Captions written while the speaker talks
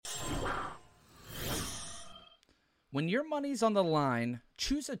When your money's on the line,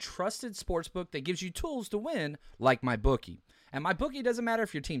 choose a trusted sportsbook that gives you tools to win, like MyBookie. And MyBookie doesn't matter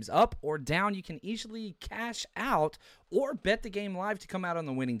if your team's up or down, you can easily cash out or bet the game live to come out on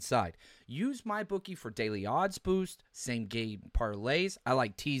the winning side. Use MyBookie for daily odds boost, same game parlays, I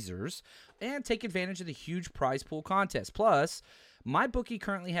like teasers, and take advantage of the huge prize pool contest. Plus, MyBookie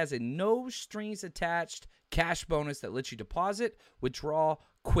currently has a no strings attached cash bonus that lets you deposit, withdraw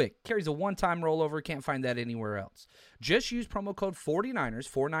quick. Carries a one-time rollover. Can't find that anywhere else. Just use promo code 49ers,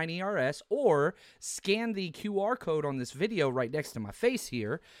 49ERS, or scan the QR code on this video right next to my face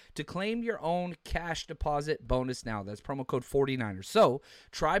here to claim your own cash deposit bonus now. That's promo code 49ers. So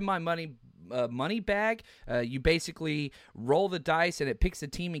try my money bag. You basically roll the dice and it picks a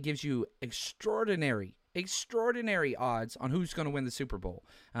team and gives you extraordinary odds on who's going to win the Super Bowl.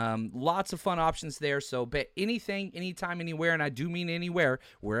 Lots of fun options there. So bet anything, anytime, anywhere, and I do mean anywhere.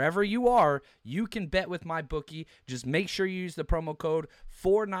 Wherever you are, you can bet with MyBookie. Just make sure you use the promo code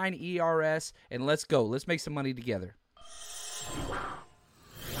 49ERS, and let's go. Let's make some money together.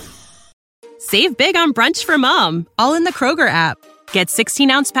 Save big on brunch for mom, all in the Kroger app. Get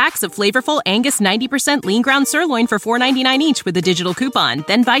 16-ounce packs of flavorful Angus 90% lean ground sirloin for $4.99 each with a digital coupon.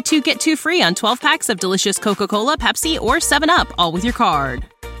 Then buy 2, get 2 free on 12 packs of delicious Coca-Cola, Pepsi, or 7UP, all with your card.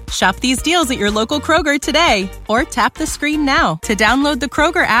 Shop these deals at your local Kroger today, or tap the screen now to download the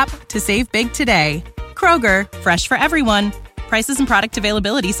Kroger app to save big today. Kroger, fresh for everyone. Prices and product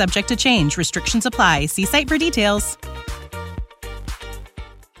availability subject to change. Restrictions apply. See site for details.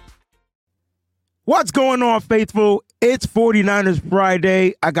 What's going on, faithful? It's 49ers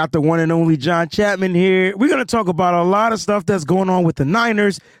Friday. I got the one and only John Chapman here. We're going to talk about a lot of stuff that's going on with the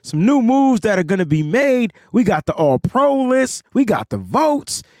Niners, some new moves that are going to be made. We got the all-pro list. We got the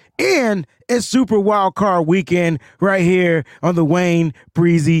votes. And it's Super Wild Card Weekend right here on the Wayne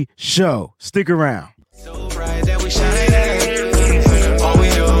Breezy Show. Stick around. So bright that we shine at. All we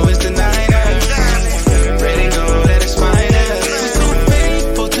do is the Niners. Ready, go, let us find us. So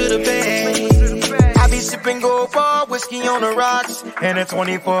faithful to the bay. Sipping gold bar, whiskey on the rocks, and a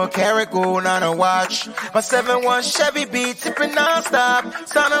 24-karat gold on a watch. My 7-1 Chevy beat tipping non-stop,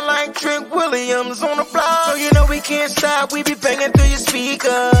 sounding like Trent Williams on the block. So you know we can't stop, we be banging through your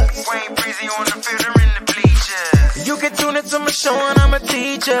speakers. Wayne Breezy on the field or in the bleachers. You can tune into my show and I'm a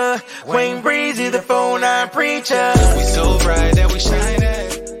teacher. Wayne Breezy, the 49 preacher. We so bright that we shine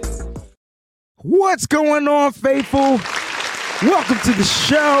at. What's going on, faithful? Welcome to the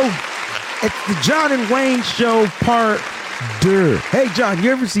show. It's the John and Wayne Show Part 2. Hey, John,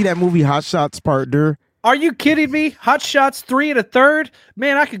 you ever see that movie Hot Shots Part 2? Are you kidding me? Hot Shots 3 1/3?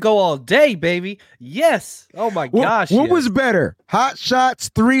 Man, I could go all day, baby. Yes. Oh, my gosh. What was better? Hot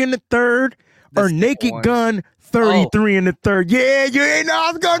Shots 3 1/3 or Naked Gun 33 1/3? Yeah, you ain't know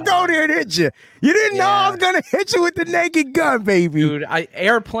I was going to go there, did you? You didn't know I was going to hit you with the Naked Gun, baby. Dude,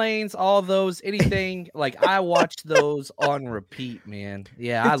 airplanes, all those, anything. Like, I watched those on repeat, man.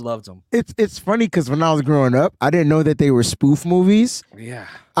 Yeah, I loved them. It's funny because when I was growing up, I didn't know that they were spoof movies. Yeah.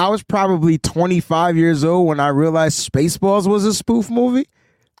 I was probably 25 years old when I realized Spaceballs was a spoof movie.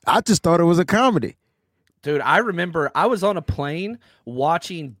 I just thought it was a comedy. Dude, I remember I was on a plane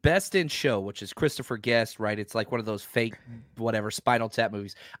watching Best in Show, which is Christopher Guest, right? It's like one of those fake, whatever, Spinal Tap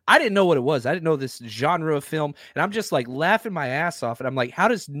movies. I didn't know what it was. I didn't know this genre of film. And I'm just like laughing my ass off. And I'm like, how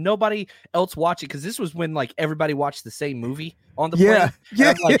does nobody else watch it? Because this was when like everybody watched the same movie on the plane.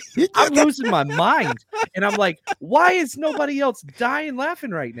 Yeah. I'm like, I'm losing my mind. And I'm like, why is nobody else dying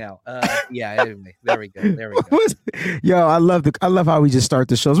laughing right now? Anyway, there we go. Yo, I love how we just start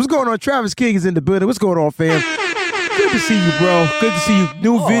the shows. What's going on? Travis King is in the building. What's going on, fam? Good to see you, bro. Good to see you.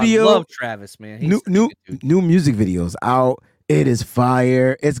 New video. I love Travis, man. New music videos out. It is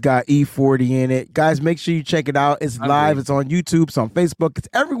fire. It's got E40 in it. Guys, make sure you check it out. It's live. It's on YouTube. It's on Facebook. It's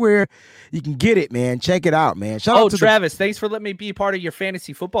everywhere. You can get it, man. Check it out, man. Shout out to Travis, thanks for letting me be part of your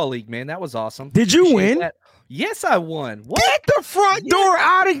fantasy football league, man. That was awesome. Did you win? That. Yes, I won. What? Get the front door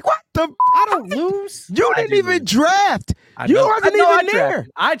out of here. What the? I don't lose. You didn't even draft. You wasn't even there.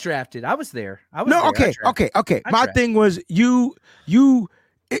 I drafted. I was there. Okay. My thing was you weren't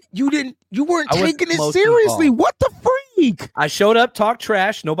taking it seriously. What the freak? I showed up, talked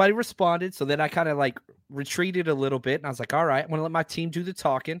trash. Nobody responded. So then I kind of like retreated a little bit. And I was like, all right, I'm going to let my team do the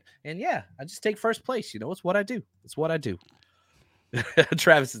talking. And yeah, I just take first place. You know, it's what I do.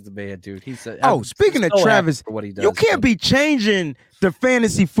 Travis is the man, dude. Speaking of Travis, what he does, you can't be changing the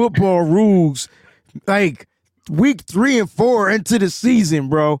fantasy football rules like week 3 and 4 into the season,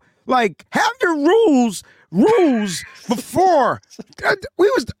 bro. Like, have your rules rules before I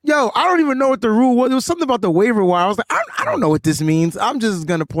don't even know what the rule was. There was something about the waiver wire. I was like, I don't know what this means. I'm just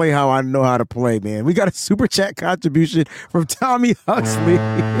gonna play how I know how to play, man. We got a super chat contribution from Tommy Huxley.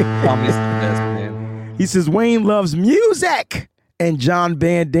 Tommy's the best, man. He says Wayne loves music and John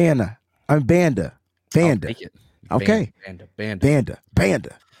Banda. Banda. Okay.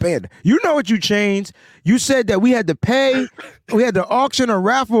 Banda. You know what you changed? You said that we had to pay, we had to auction or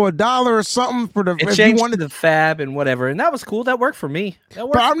raffle $1 or something for the. It changed to the fab and whatever, and that was cool. That worked for me.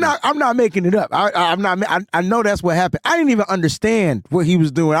 But I'm not making it up. I know that's what happened. I didn't even understand what he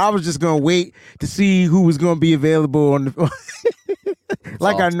was doing. I was just gonna wait to see who was gonna be available on the.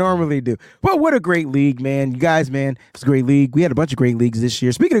 Like awesome. I normally do. But what a great league, man. You guys, man, it's a great league. We had a bunch of great leagues this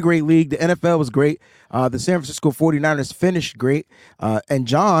year. Speaking of great league, the NFL was great. The San Francisco 49ers finished great. And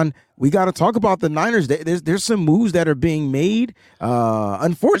John, we got to talk about the Niners. There's some moves that are being made.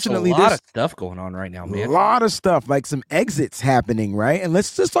 Unfortunately, there's a lot of stuff going on right now, man. A lot of stuff, like some exits happening, right? And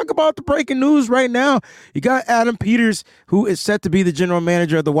let's just talk about the breaking news right now. You got Adam Peters, who is set to be the general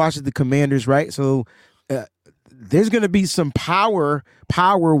manager of the Washington Commanders, right? So there's going to be some power,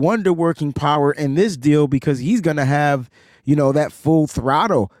 wonder-working power in this deal because he's going to have, that full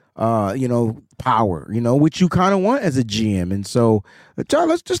throttle, power, which you kind of want as a GM. And so, John,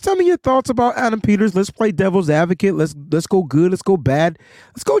 let's just tell me your thoughts about Adam Peters. Let's play devil's advocate. Let's go good. Let's go bad.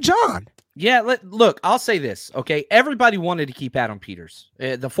 Let's go, John. Yeah, look, I'll say this, okay? Everybody wanted to keep Adam Peters.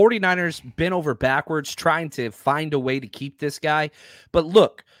 The 49ers bent over backwards trying to find a way to keep this guy. But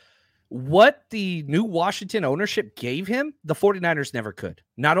look, what the new Washington ownership gave him, the 49ers never could.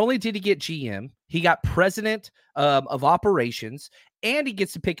 Not only did he get GM, he got president of operations, and he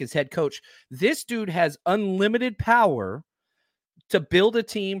gets to pick his head coach. This dude has unlimited power to build a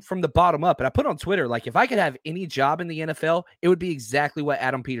team from the bottom up. And I put on Twitter, like, if I could have any job in the NFL, it would be exactly what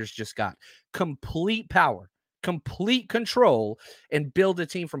Adam Peters just got. Complete power, complete control, and build a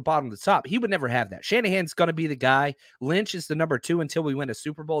team from bottom to top. He would never have that. Shanahan's going to be the guy. Lynch is the number 2 until we win a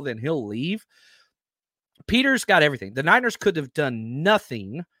Super Bowl, then he'll leave. Peters got everything. The Niners could have done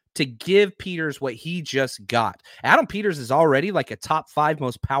nothing to give Peters what he just got. Adam Peters is already like a top 5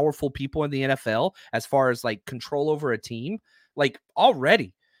 most powerful people in the NFL as far as like control over a team, like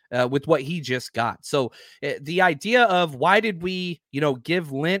already. With what he just got. So the idea of why did we,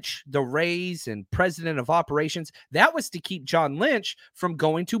 give Lynch the raise and president of operations, that was to keep John Lynch from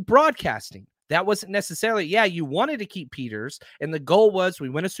going to broadcasting. That wasn't necessarily, you wanted to keep Peters, and the goal was we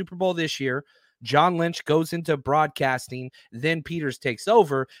win a Super Bowl this year. John Lynch goes into broadcasting, then Peters takes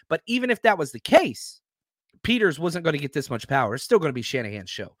over. But even if that was the case, Peters wasn't going to get this much power. It's still going to be Shanahan's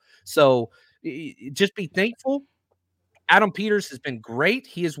show. So just be thankful. Adam Peters has been great.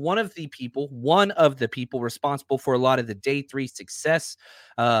 He is one of the people responsible for a lot of the day 3 success,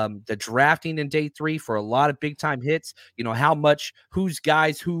 the drafting in day 3 for a lot of big time hits. How much, who's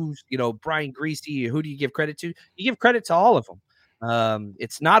Brian Greasy, who do you give credit to? You give credit to all of them.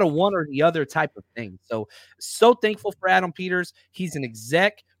 It's not a one or the other type of thing. So thankful for Adam Peters. He's an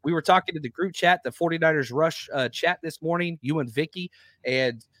exec. We were talking to the group chat, the 49ers Rush chat this morning, you and Vicky,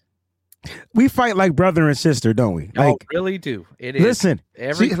 and we fight like brother and sister, don't we? Really do. It is. Listen,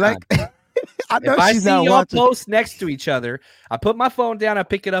 every time. I know if I she's see not y'all watching. close next to each other, I put my phone down, I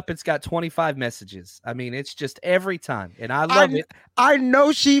pick it up, it's got 25 messages. I mean, it's just every time, and I love it. I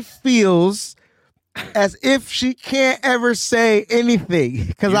know she feels as if she can't ever say anything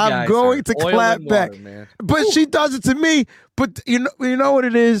because I'm going to clap back. Man. But she does it to me. But you know what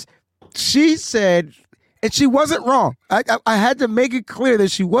it is? She said. And she wasn't wrong. I had to make it clear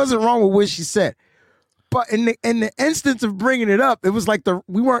that she wasn't wrong with what she said. But in the instance of bringing it up, it was like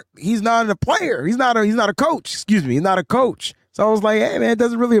he's not a player. He's not a coach. Excuse me. He's not a coach. So I was like, hey, man, it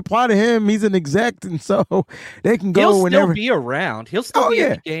doesn't really apply to him. He's an exec, and so they can go whenever. He'll still be around. He'll still be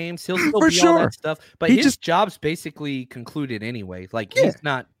at the games. He'll still be all that stuff. But his job's basically concluded anyway. Like, he's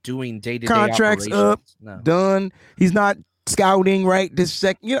not doing day-to-day contracts operations. Done. He's not scouting right this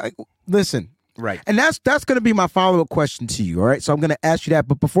second. Listen. Right. And that's going to be my follow-up question to you, all right? So I'm going to ask you that.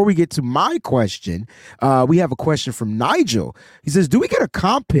 But before we get to my question, we have a question from Nigel. He says, do we get a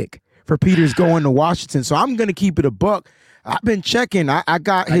comp pick for Peters going to Washington? So I'm going to keep it a buck. I've been checking. I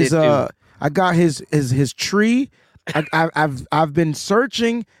got his tree. I've been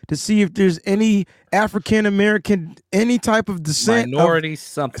searching to see if there's any African American, any type of descent, minority,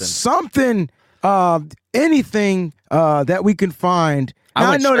 something, anything that we can find. I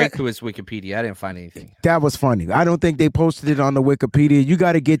went straight to his Wikipedia. I didn't find anything. That was funny. I don't think they posted it on the Wikipedia. You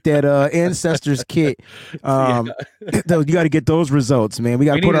got to get that Ancestors kit. You got to get those results, man. We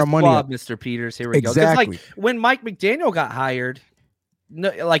got to put our money up. Mr. Peters. Here we go. Like when Mike McDaniel got hired,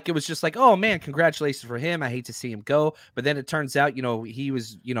 no, like it was just like, oh man, congratulations for him. I hate to see him go. But then it turns out, he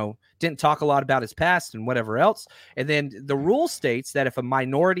was, didn't talk a lot about his past and whatever else. And then the rule states that if a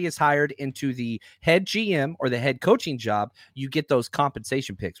minority is hired into the head GM or the head coaching job, you get those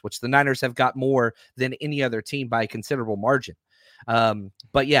compensation picks, which the Niners have got more than any other team by a considerable margin.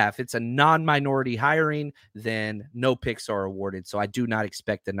 But yeah, if it's a non-minority hiring, then no picks are awarded. So I do not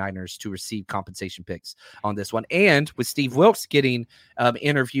expect the Niners to receive compensation picks on this one. And with Steve Wilks getting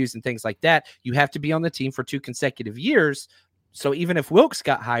interviews and things like that, you have to be on the team for 2 consecutive years. So even if Wilks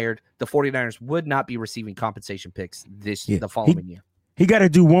got hired, the 49ers would not be receiving compensation picks the following year. He got to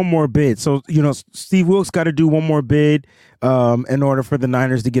do one more bid. So, Steve Wilks got to do one more bid in order for the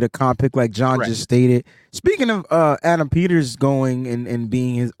Niners to get a comp pick like John just stated. Speaking of Adam Peters going and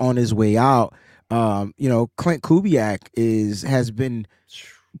being on his way out, Clint Kubiak has been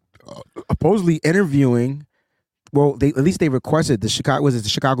supposedly interviewing. Well, at least they requested the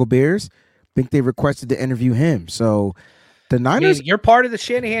Chicago Bears? I think they requested to interview him. So the Niners. You're part of the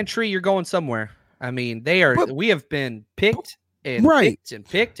Shanahan tree. You're going somewhere. I mean, we have been picked. And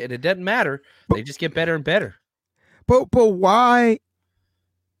picked, and it doesn't matter. They just get better and better. But why?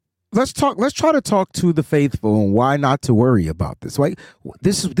 Let's try to talk to the faithful and why not to worry about this. Like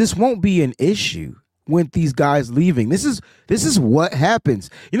this won't be an issue with these guys leaving. This is what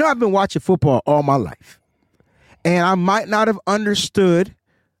happens. I've been watching football all my life, and I might not have understood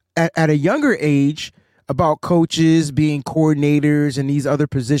at a younger age about coaches being coordinators and these other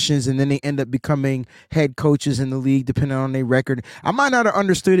positions, and then they end up becoming head coaches in the league depending on their record. I might not have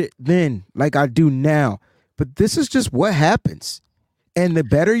understood it then like I do now, but this is just what happens. And the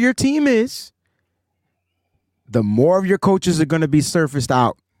better your team is, the more of your coaches are going to be surfaced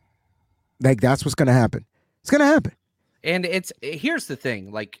out. Like, that's what's going to happen. It's going to happen. And here's the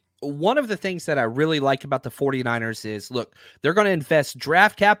thing, like, one of the things that I really like about the 49ers is, look, they're going to invest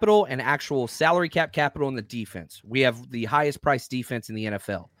draft capital and actual salary cap capital in the defense. We have the highest priced defense in the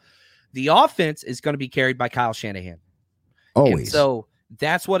NFL. The offense is going to be carried by Kyle Shanahan. Always. And so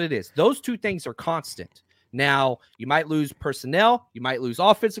that's what it is. Those two things are constant. Now, you might lose personnel. You might lose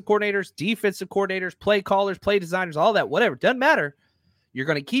offensive coordinators, defensive coordinators, play callers, play designers, all that, whatever. Doesn't matter. You're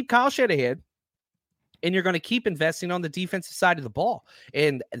going to keep Kyle Shanahan. And you're going to keep investing on the defensive side of the ball.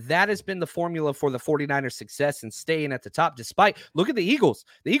 And that has been the formula for the 49ers' success and staying at the top. Look at the Eagles.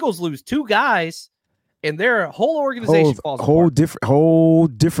 The Eagles lose 2 guys, and their whole organization falls apart. Whole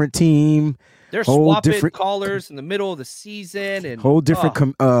different team. They're swapping callers in the middle of the season. And whole different,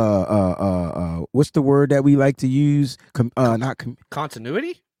 what's the word that we like to use?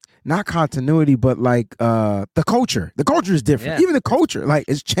 Continuity? Not continuity, but like the culture. The culture is different. Yeah. Even the culture, like,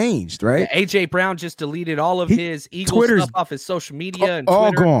 it's changed, right? Yeah, AJ Brown just deleted all of his Eagles stuff off his social media and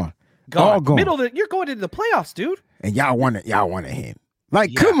all Twitter. Gone. All gone. You're going into the playoffs, dude. And y'all wanted him.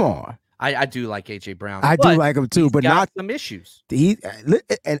 Like, come on. I do like AJ Brown. I do like him too, but not some issues. We got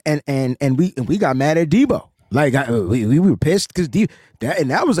mad at Debo. Like, we were pissed because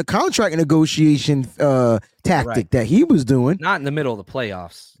that was a contract negotiation tactic that he was doing. Not in the middle of the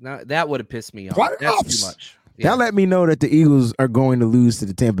playoffs. Now, that would have pissed me off. That's too much. Yeah. That let me know that the Eagles are going to lose to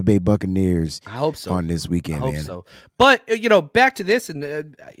the Tampa Bay Buccaneers. I hope so. On this weekend, I hope so. But, back to this,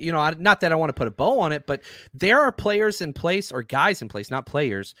 and, not that I want to put a bow on it, but there are players in place, or guys in place, not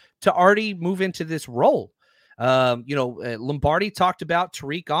players, to already move into this role. Lombardi talked about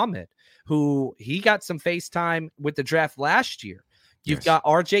Tariq Ahmed, who he got some FaceTime with the draft last year. You've got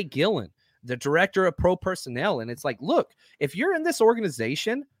RJ Gillen, the director of pro personnel. And it's like, look, if you're in this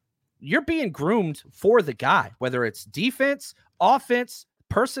organization, you're being groomed for the guy, whether it's defense, offense,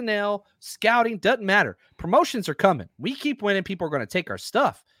 personnel, scouting, doesn't matter. Promotions are coming. We keep winning. People are going to take our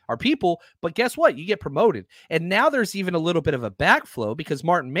stuff, our people. But guess what? You get promoted. And now there's even a little bit of a backflow because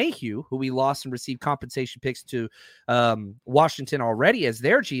Martin Mayhew, who we lost and received compensation picks to Washington already as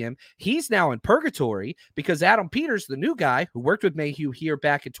their GM, he's now in purgatory because Adam Peters, the new guy who worked with Mayhew here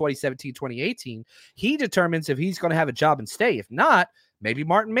back in 2017, 2018, he determines if he's going to have a job and stay. If not, maybe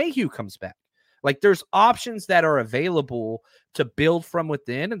Martin Mayhew comes back. Like, there's options that are available to build from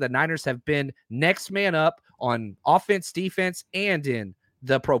within, and the Niners have been next man up on offense, defense, and in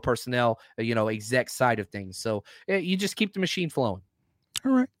the pro personnel, exec side of things. So you just keep the machine flowing.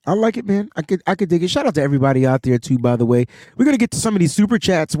 All right. I like it, man. I could dig it. Shout out to everybody out there, too, by the way. We're going to get to some of these super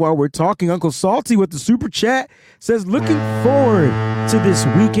chats while we're talking. Uncle Salty with the super chat says, looking forward to this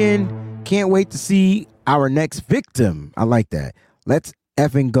weekend. Can't wait to see our next victim. I like that. Let's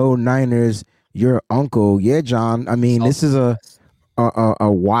effing go Niners. Your uncle. Yeah, John. I mean, this is a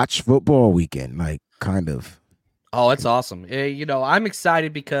watch football weekend, like, kind of. Oh, it's awesome. I'm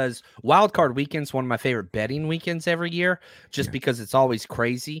excited because Wild Card Weekend's one of my favorite betting weekends every year, just because it's always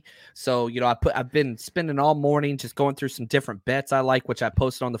crazy. So, I've been spending all morning just going through some different bets I like, which I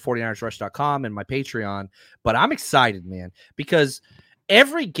posted on the 49ersrush.com and my Patreon. But I'm excited, man, because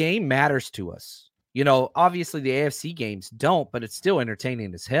every game matters to us. Obviously the AFC games don't, but it's still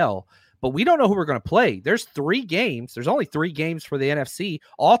entertaining as hell. But we don't know who we're going to play. There's 3 games. There's only 3 games for the NFC.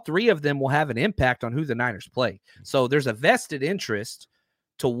 All 3 of them will have an impact on who the Niners play. So there's a vested interest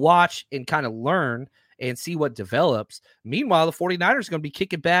to watch and kind of learn and see what develops. Meanwhile, the 49ers are going to be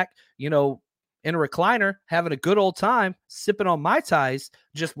kicking back, in a recliner, having a good old time, sipping on Mai Tais,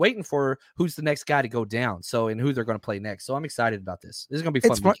 just waiting for who's the next guy to go down. So, and who they're going to play next. So I'm excited about this. This is going to be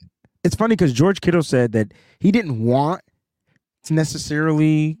fun. It's funny because George Kittle said that he didn't want to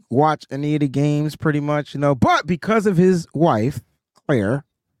necessarily watch any of the games pretty much, but because of his wife, Claire,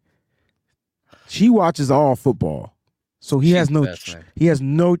 she watches all football. So he has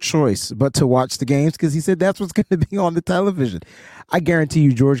no choice but to watch the games because he said that's what's going to be on the television. I guarantee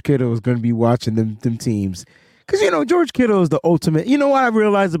you George Kittle is going to be watching them teams because, George Kittle is the ultimate. You know what I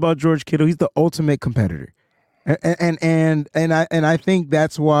realized about George Kittle? He's the ultimate competitor. And I think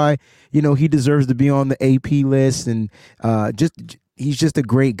that's why he deserves to be on the AP list, and he's just a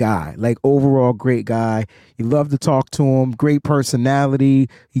great guy, like overall great guy. You love to talk to him, great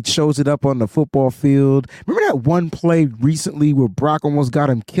personality. He shows it up on the football field. Remember that one play recently where Brock almost got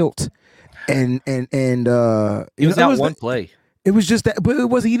him killed, and it was that one play. It was just that, but it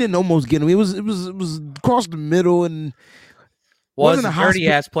wasn't. He didn't almost get him. It was across the middle and. Wasn't a dirty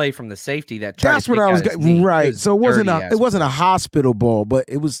ass play from the safety that. That's what I was right. So it wasn't a hospital ball, but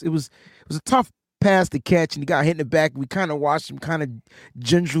it was a tough pass to catch, and he got hit in the back. We kind of watched him kind of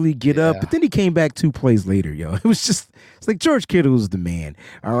gingerly get up, but then he came back 2 plays later. It's like George Kittle is the man.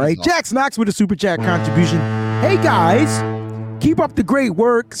 All right, Jax Knox with a super chat contribution. Hey guys, keep up the great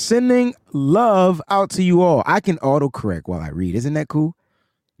work. Sending love out to you all. I can autocorrect while I read. Isn't that cool?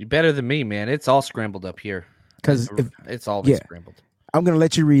 You're better than me, man. It's all scrambled up here. Because it's always scrambled. I'm going to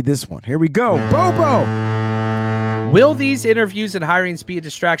let you read this one. Here we go. Bobo. Will these interviews and hirings be a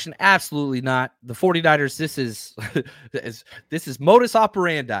distraction? Absolutely not. The 49ers, this is modus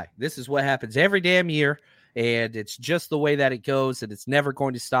operandi. This is what happens every damn year, and it's just the way that it goes, and it's never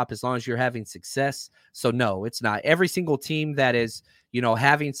going to stop as long as you're having success. So, no, it's not. Every single team that is,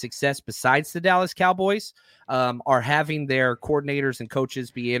 having success besides the Dallas Cowboys are having their coordinators and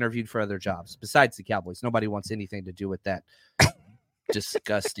coaches be interviewed for other jobs besides the Cowboys. Nobody wants anything to do with that.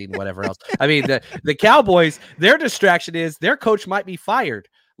 Disgusting, whatever else. I mean, the Cowboys, their distraction is their coach might be fired,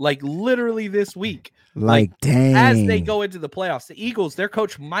 like literally this week. Like dang. As they go into the playoffs. The Eagles, their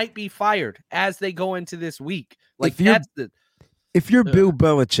coach might be fired as they go into this week. Like if you're Bill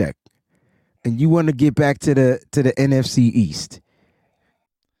Belichick and you want to get back to the NFC East.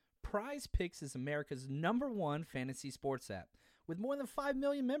 Prize Picks is America's #1 fantasy sports app with more than 5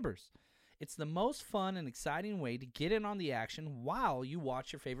 million members. It's the most fun and exciting way to get in on the action while you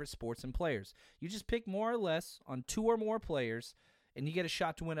watch your favorite sports and players. You just pick more or less on 2 or more players, and you get a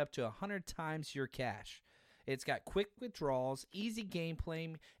shot to win up to 100 times your cash. It's got quick withdrawals, easy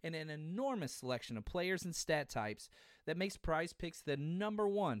gameplay, and an enormous selection of players and stat types that makes Prize Picks the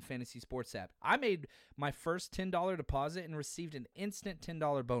 #1 fantasy sports app. I made my first $10 deposit and received an instant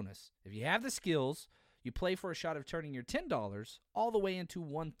 $10 bonus. If you have the skills, you play for a shot of turning your $10 all the way into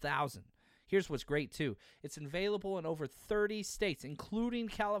 $1,000. Here's what's great, too. It's available in over 30 states, including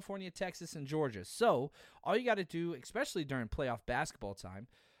California, Texas, and Georgia. So all you got to do, especially during playoff basketball time,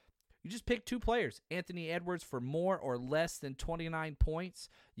 you just pick 2 players. Anthony Edwards for more or less than 29 points.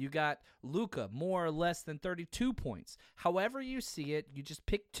 You got Luka, more or less than 32 points. However you see it, you just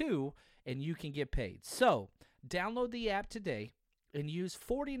pick 2, and you can get paid. So download the app today and use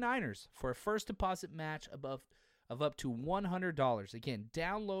 49ers for a first deposit match of up to $100. Again,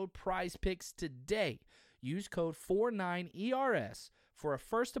 download Prize Picks today. Use code 49ERS for a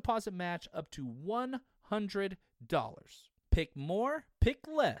first deposit match up to $100. Pick more, pick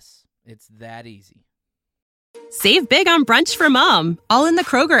less. It's that easy. Save big on brunch for mom, all in the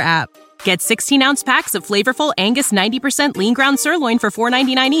Kroger app. Get 16-ounce packs of flavorful Angus 90% lean ground sirloin for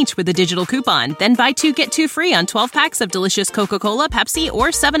 $4.99 each with a digital coupon. Then buy 2, get 2 free on 12 packs of delicious Coca-Cola, Pepsi, or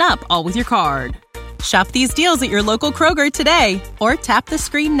 7-Up, all with your card. Shop these deals at your local Kroger today, or tap the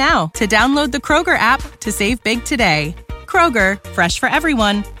screen now to download the Kroger app to save big today. Kroger, fresh for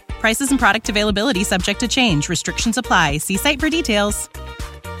everyone. Prices and product availability subject to change. Restrictions apply. See site for details.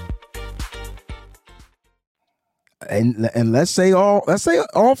 And let's say all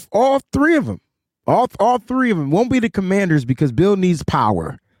 3 of them. All 3 of them won't be the Commanders because Bill needs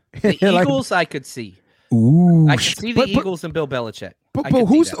power. The Eagles I could see. Ooh, I can see the Eagles and Bill Belichick. But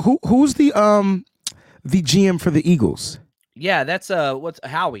who's the GM for the Eagles? Yeah, that's what's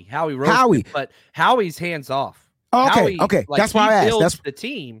Howie Roseman, Howie, but Howie's hands off. Oh, okay, Howie, okay, like, that's why I asked. That's the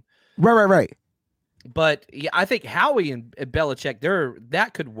team, right. But yeah, I think Howie and Belichick,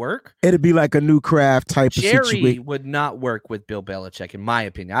 that could work. It'd be like a new craft type of situation. Jerry would not work with Bill Belichick, in my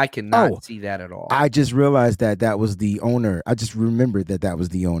opinion. I cannot see that at all. I just realized that was the owner. I just remembered that was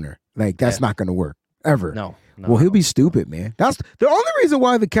the owner. Like, that's not going to work ever. No. Well, he'll be stupid, man. That's the only reason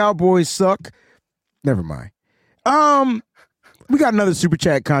why the Cowboys suck. Never mind. We got another super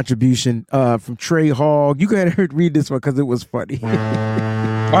chat contribution from Trey Hall. You go ahead and read this one because it was funny.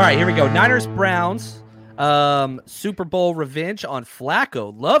 All right, here we go. Niners Browns, Super Bowl revenge on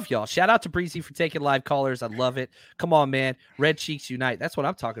Flacco. Love y'all. Shout out to Breezy for taking live callers. I love it. Come on, man. Red Cheeks Unite. That's what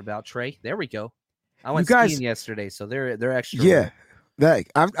I'm talking about, Trey. There we go. I went skiing yesterday, so they're extra. Yeah,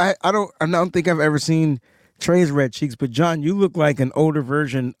 I don't think I've ever seen Trey's red cheeks, but John, you look like an older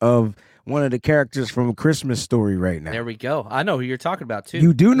version of one of the characters from A Christmas Story right now. There we go. I know who you're talking about too.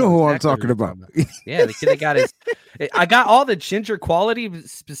 You do know who I'm talking about. Yeah, the kid that got his. I got all the ginger quality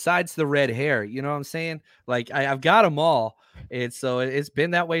besides the red hair. You know what I'm saying? Like I've got them all. And so it's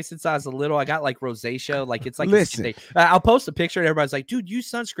been that way since I was a little. I got like rosacea. Like it's like listen. I'll post a picture and everybody's like, dude, use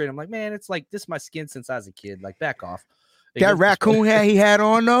sunscreen. I'm like, man, it's like this is my skin since I was a kid. Like, back off. That raccoon hat he had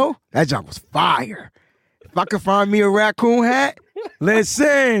on though, that job was fire. If I could find me a raccoon hat,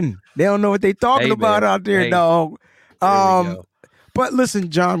 listen, they don't know what they talking about out there, dog. But listen,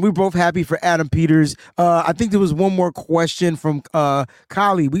 John, we're both happy for Adam Peters. I think there was one more question from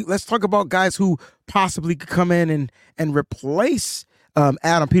Kali. Let's talk about guys who possibly could come in and replace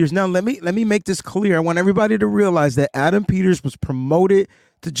Adam Peters. Now, let me make this clear. I want everybody to realize that Adam Peters was promoted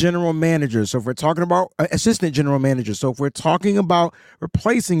to general manager. So if we're talking about assistant general manager, so if we're talking about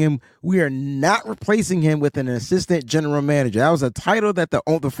replacing him, we are not replacing him with an assistant general manager. That was a title that the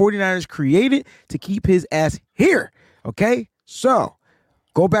 49ers created to keep his ass here. Okay? So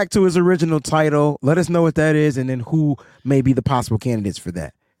go back to his original title. Let us know what that is and then who may be the possible candidates for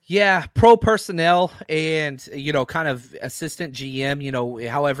that. Yeah, pro personnel and, kind of assistant GM,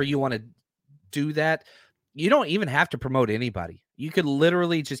 however you want to do that. You don't even have to promote anybody. You could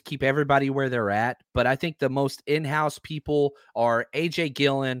literally just keep everybody where they're at. But I think the most in-house people are AJ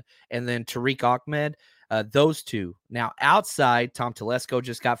Gillen and then Tariq Ahmed. Those two. Now, outside, Tom Telesco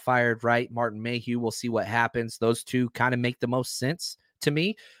just got fired, right? Martin Mayhew, we'll see what happens. Those two kind of make the most sense to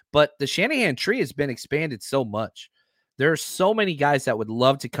me. But the Shanahan tree has been expanded so much. There are so many guys that would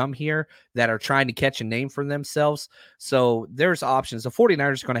love to come here that are trying to catch a name for themselves. So there's options. The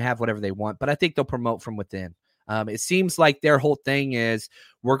 49ers are going to have whatever they want, but I think they'll promote from within. It seems like their whole thing is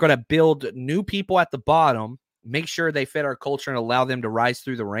we're going to build new people at the bottom, make sure they fit our culture and allow them to rise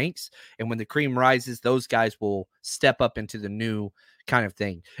through the ranks. And when the cream rises, those guys will step up into the new kind of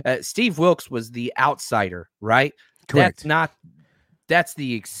thing. Steve Wilkes was the outsider, right? Correct. That's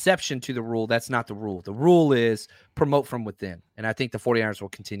the exception to the rule. That's not the rule. The rule is promote from within. And I think the 49ers will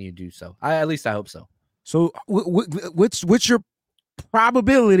continue to do so. At least I hope so. So what's your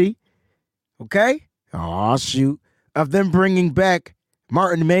probability, okay? Oh, shoot. Of them bringing back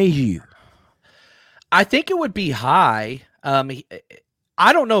Martin Mayhew? I think it would be high. I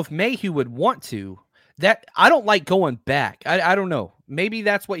don't know if Mayhew would want to. That I don't like going back. I don't know. Maybe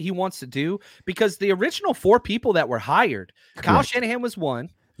that's what he wants to do because the original 4 people that were hired, correct. Kyle Shanahan was 1.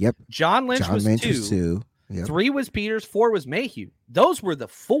 Yep. John Lynch was 2. Yep. 3 was Peters. 4 was Mayhew. Those were the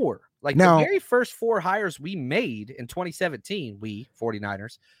 4. Like the very first 4 hires we made in 2017, we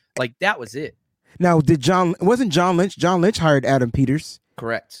 49ers, like that was it. Now, wasn't John Lynch? John Lynch hired Adam Peters.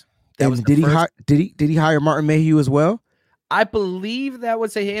 Correct. Did he hire Martin Mayhew as well? I believe that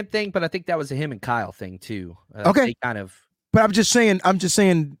was a him thing, but I think that was a him and Kyle thing too. Okay. But I'm just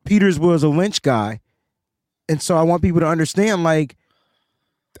saying Peters was a Lynch guy. And so I want people to understand, like,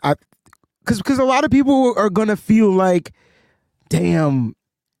 because a lot of people are going to feel like, damn,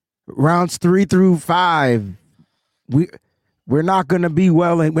 rounds 3 through 5, we're not going to be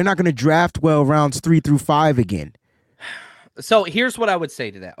well, and we're not going to draft well rounds 3 through 5 again. So here's what I would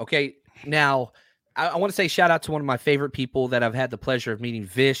say to that. Okay. Now, I want to say shout out to one of my favorite people that I've had the pleasure of meeting,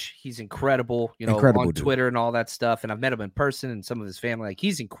 Vish. He's incredible, on Twitter and all that stuff. And I've met him in person and some of his family. Like,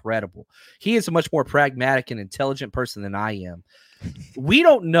 he's incredible. He is a much more pragmatic and intelligent person than I am. We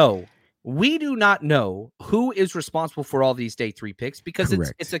don't know. We do not know who is responsible for all these day 3 picks because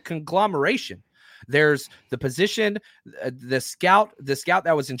it's a conglomeration. There's the position, the scout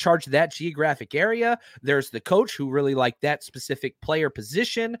that was in charge of that geographic area. There's the coach who really liked that specific player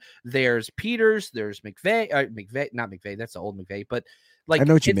position. There's Peters. There's McVay. Not McVay. That's the old McVay. But like, I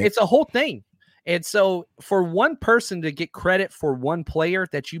know what you mean. It's a whole thing. And so for one person to get credit for one player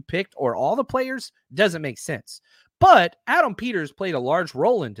that you picked or all the players doesn't make sense. But Adam Peters played a large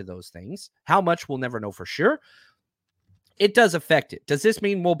role into those things. How much, we'll never know for sure. It does affect it. Does this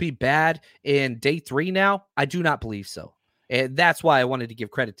mean we'll be bad in day 3 now? I do not believe so. And that's why I wanted to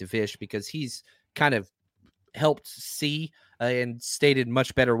give credit to Vish, because he's kind of helped see and stated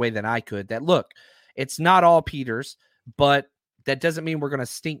much better way than I could that, look, it's not all Peters, but that doesn't mean we're going to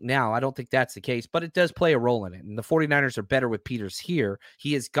stink now. I don't think that's the case, but it does play a role in it. And the 49ers are better with Peters here.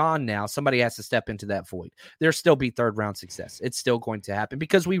 He is gone now. Somebody has to step into that void. There'll still be third-round success. It's still going to happen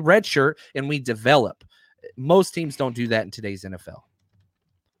because we redshirt and we develop. Most teams don't do that in today's NFL.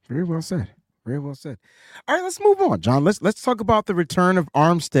 Very well said. Very well said. All right, let's move on, John. Let's talk about the return of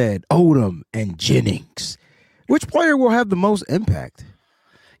Armstead, Odom, and Jennings. Which player will have the most impact?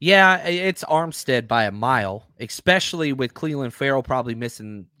 Yeah, it's Armstead by a mile, especially with Cleveland Farrell probably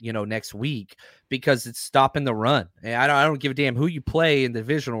missing, next week, because it's stopping the run. I don't give a damn who you play in the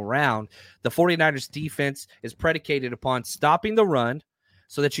divisional round. The 49ers defense is predicated upon stopping the run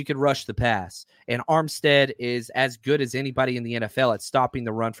so that you could rush the pass. And Armstead is as good as anybody in the NFL at stopping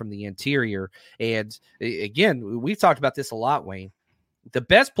the run from the interior. And again, we've talked about this a lot, Wayne. The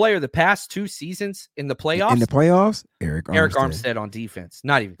best player the past 2 seasons in the playoffs, Eric Armstead on defense.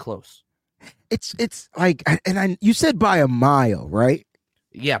 Not even close. It's like, and you said by a mile, right?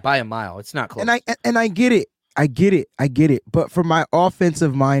 Yeah, by a mile. It's not close. And I get it. I get it. But for my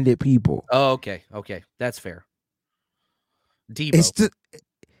offensive minded people. Oh, okay. That's fair. Debo.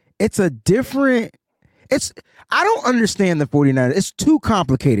 I don't understand the 49ers. It's too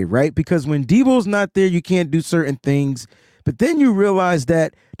complicated, right? Because when Debo's not there, you can't do certain things. But then you realize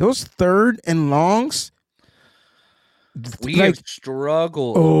that those 3rd and longs, we have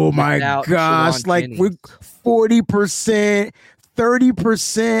struggled. Oh my gosh. Like we're 40%,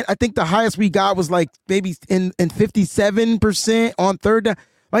 30%. I think the highest we got was like maybe in 57% on 3rd down.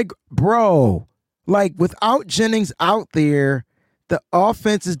 Like, bro, like without Jennings out there, the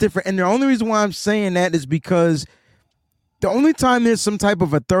offense is different. And the only reason why I'm saying that is because the only time there's some type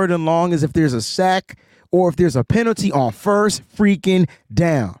of a 3rd and long is if there's a sack or if there's a penalty on first freaking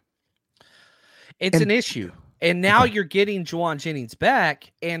down. It's an issue. And now you're getting Jauan Jennings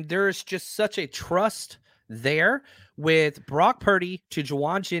back, and there's just such a trust there with Brock Purdy to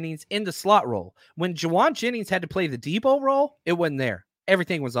Jauan Jennings in the slot role. When Jauan Jennings had to play the Debo role, it wasn't there.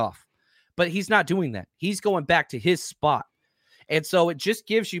 Everything was off. But he's not doing that. He's going back to his spot. And so it just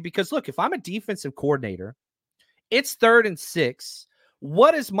gives you, because look, if I'm a defensive coordinator, it's 3rd and 6.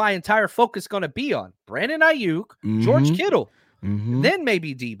 What is my entire focus going to be on? Brandon Ayuk, George Kittle, then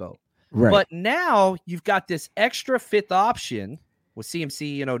maybe Debo. Right. But now you've got this extra 5th option with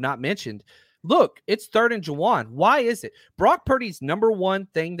CMC, not mentioned. Look, it's 3rd and Jauan. Why is it? Brock Purdy's number one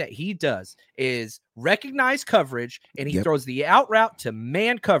thing that he does is recognize coverage, and he throws the out route to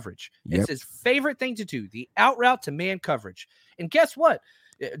man coverage. It's his favorite thing to do, the out route to man coverage. And guess what?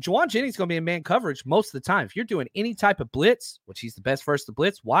 Jauan Jennings is going to be in man coverage most of the time. If you're doing any type of blitz, which he's the best versus the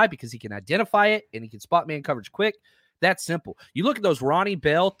blitz, why? Because he can identify it and he can spot man coverage quick. That's simple. You look at those Ronnie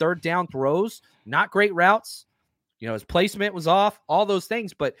Bell 3rd down throws, not great routes. His placement was off, all those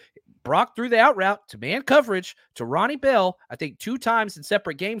things. But Brock threw the out route to man coverage to Ronnie Bell, I think 2 times in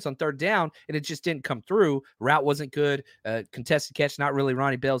separate games on 3rd down, and it just didn't come through. Route wasn't good. Contested catch, not really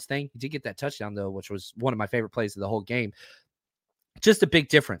Ronnie Bell's thing. He did get that touchdown, though, which was one of my favorite plays of the whole game. Just a big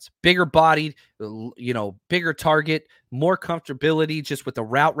difference. Bigger bodied, bigger target, more comfortability just with the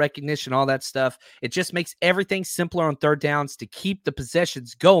route recognition, all that stuff. It just makes everything simpler on 3rd downs to keep the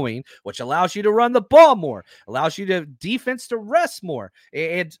possessions going, which allows you to run the ball more, allows you to defense to rest more.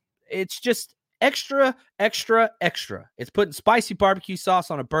 And it's just extra, extra, extra. It's putting spicy barbecue sauce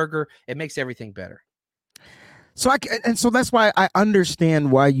on a burger. It makes everything better. So that's why I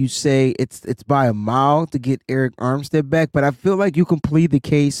understand why you say it's by a mile to get Eric Armstead back, but I feel like you can plead the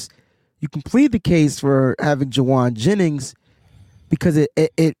case. You can plead the case for having Jauan Jennings because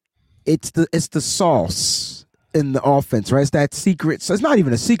it's the sauce in the offense, right? It's that secret. So it's not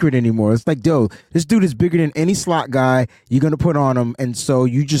even a secret anymore. It's like, yo, this dude is bigger than any slot guy you're gonna put on him, and so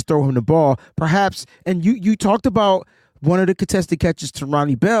you just throw him the ball, perhaps. And you talked about one of the contested catches to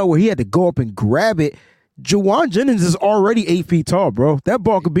Ronnie Bell where he had to go up and grab it. Jauan Jennings is already 8 feet tall, bro. That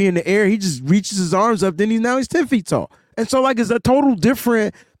ball could be in the air. He just reaches his arms up. Then he's 10 feet tall. And so, like, it's a total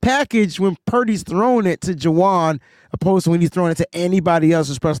different package when Purdy's throwing it to Jauan opposed to when he's throwing it to anybody else,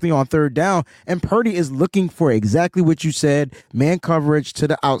 especially on third down. And Purdy is looking for exactly what you said, man coverage to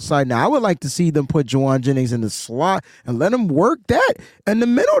the outside. Now, I would like to see them put Jauan Jennings in the slot and let him work that in the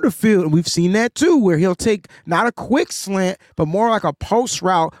middle of the field. And we've seen that too, where he'll take not a quick slant, but more like a post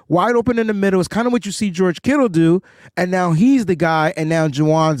route, wide open in the middle. It's kind of what you see George Kittle do. And now he's the guy, and now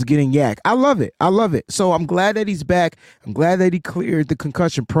Jauan's getting yak. I love it. I love it. So I'm glad that he's back. I'm glad that he cleared the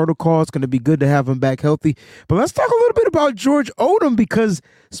concussion protocol. It's going to be good to have him back healthy. But let's talk a little bit about George Odom, because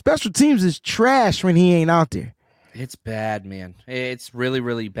special teams is trash when he ain't out there. It's bad, man. It's really,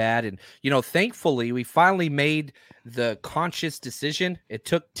 really bad. And, thankfully, we finally made the conscious decision. It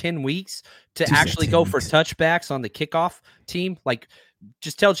took 10 weeks to actually go for touchbacks on the kickoff team. Like,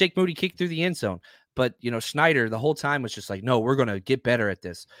 just tell Jake Moody kick through the end zone. But, Schneider the whole time was just like, no, we're going to get better at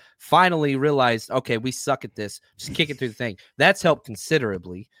this. Finally realized, okay, we suck at this. Just kick it through the thing. That's helped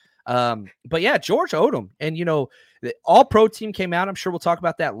considerably. But yeah, George Odom, and, the All-Pro team came out. I'm sure we'll talk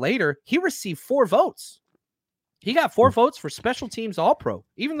about that later. He received 4 votes. He got 4 votes for special teams All-Pro,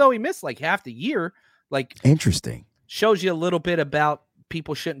 even though he missed like half the year. Like, interesting. Shows you a little bit about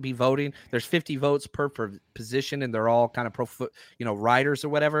people shouldn't be voting. There's 50 votes per position, and they're all kind of riders or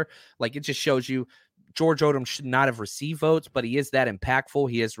whatever. Like, it just shows you George Odom should not have received votes, but he is that impactful.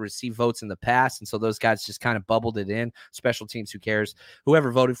 He has received votes in the past, and so those guys just kind of bubbled it in. Special teams, who cares?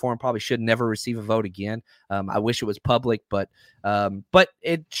 Whoever voted for him probably should never receive a vote again. I wish it was public, but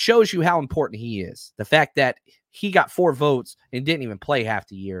it shows you how important he is. The fact that he got 4 votes and didn't even play half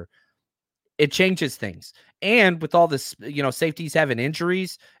the year, it changes things. And with all this, safeties having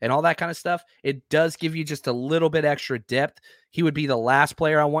injuries and all that kind of stuff, it does give you just a little bit extra depth. He would be the last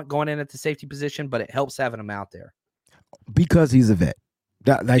player I want going in at the safety position, but it helps having him out there. Because he's a vet.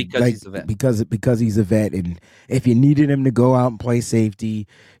 He's a vet. Because he's a vet. And if you needed him to go out and play safety,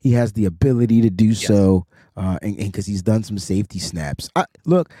 he has the ability to do so. And because he's done some safety snaps.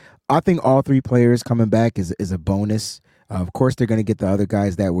 I think all 3 players coming back is a bonus. Of course, they're going to get the other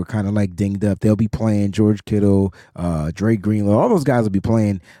guys that were kind of like dinged up. They'll be playing. George Kittle, Dre Greenlaw, all those guys will be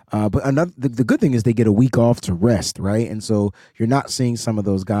playing. But the good thing is they get a week off to rest, right? And so you're not seeing some of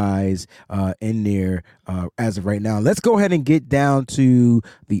those guys in there as of right now. Let's go ahead and get down to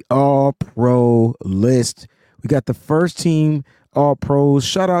the All-Pro list. We got the first team All-Pros.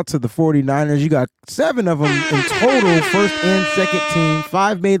 Shout out to the 49ers. You got 7 of them in total, first and second team.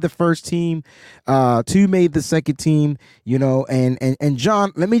 5 made the first team, 2 made the second team, and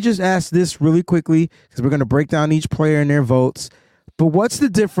John, let me just ask this really quickly, because we're going to break down each player and their votes. But what's the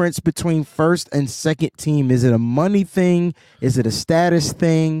difference between first and second team? Is it a money thing? Is it a status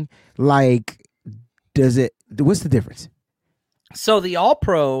thing? Like, what's the difference? So the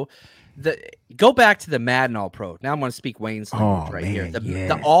All-Pro, go back to the Madden All-Pro. Now I'm going to speak Wayne's language here.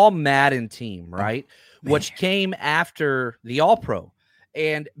 The All-Madden team, right? Which came after the All-Pro.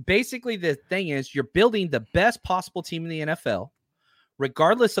 And basically the thing is, you're building the best possible team in the NFL,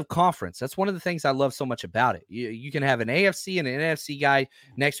 regardless of conference. That's one of the things I love so much about it. You can have an AFC and an NFC guy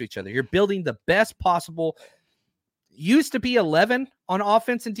next to each other. You're building the best possible. Used to be 11 on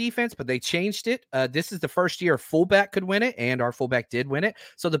offense and defense, but they changed it. This is the first year a fullback could win it, and our fullback did win it.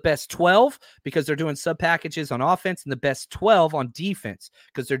 So the best 12, because they're doing sub packages on offense, and the best 12 on defense,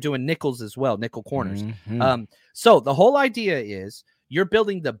 because they're doing nickels as well, nickel corners. Mm-hmm. So the whole idea is you're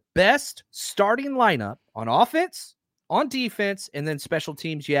building the best starting lineup on offense, on defense, and then special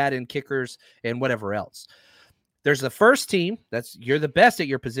teams, you add in kickers and whatever else. There's the first team, you're the best at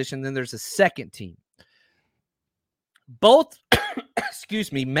your position. Then there's a second team. Both,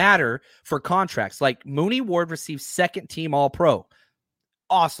 matter for contracts. Like Mooney Ward received second team All-Pro.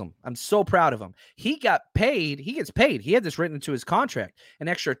 Awesome. I'm so proud of him. He got paid. He gets paid. He had this written into his contract, an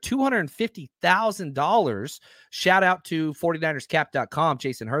extra $250,000. Shout out to 49erscap.com,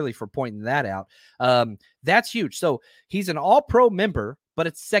 Jason Hurley, for pointing that out. That's huge. So he's an All-Pro member, but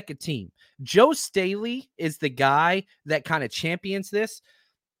it's second team. Joe Staley is the guy that kind of champions this.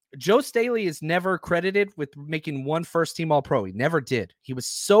 Joe Staley is never credited with making one first-team All-Pro. He never did. He was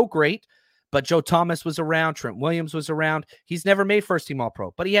so great, but Joe Thomas was around. Trent Williams was around. He's never made first-team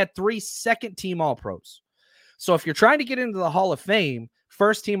All-Pro, but he had 3 second-team All-Pros. So if you're trying to get into the Hall of Fame,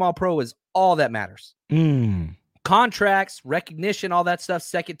 first-team All-Pro is all that matters. Contracts, recognition, all that stuff,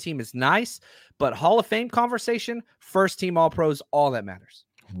 second team is nice, but Hall of Fame conversation, first-team All-Pro is all that matters.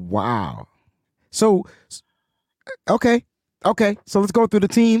 Wow. So, okay. So let's go through the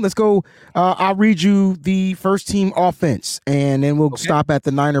team. Let's go. I'll read you the first team offense, and then we'll stop at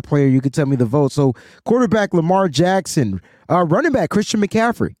the Niner player. You can tell me the vote. So quarterback, Lamar Jackson. Running back, Christian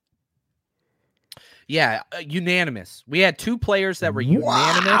McCaffrey. Yeah, unanimous. We had 2 players that were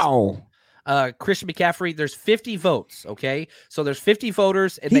unanimous. Wow. Christian McCaffrey, there's 50 votes, okay? So there's 50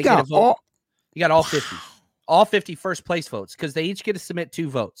 voters, and He they get a got vote. all. You got all 50. All 50 first place votes, because they each get to submit 2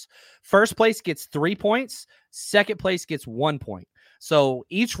 votes. First place gets 3 points. Second place gets 1 point. So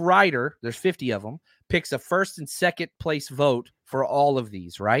each writer, there's 50 of them, picks a first and second place vote for all of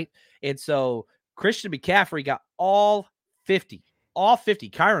these, right? And so Christian McCaffrey got all 50. All 50.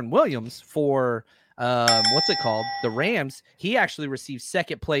 Kyron Williams for the Rams, he actually received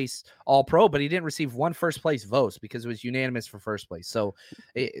second place All-Pro, but he didn't receive 1 first place vote because it was unanimous for first place. So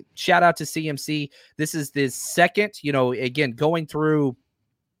shout out to CMC. This is the second, again, going through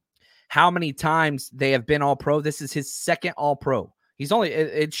how many times they have been All-Pro. This is his second All-Pro.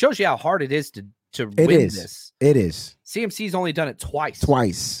 It shows you how hard it is to win this. It is. CMC's only done it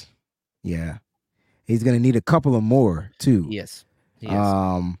twice. Yeah. He's going to need a couple of more too. Yes.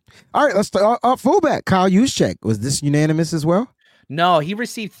 All right, let's start. Fullback Kyle Juszczyk, was this unanimous as well? No, he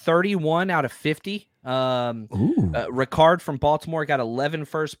received 31 out of 50. Ricard from Baltimore got 11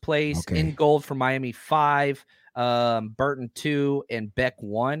 first place. Okay. Ingold from Miami 5. Burton 2 and Beck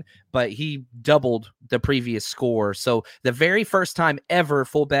 1, but he doubled the previous score. So the very first time ever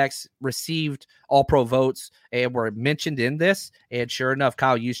fullbacks received All-Pro votes and were mentioned in this, and sure enough,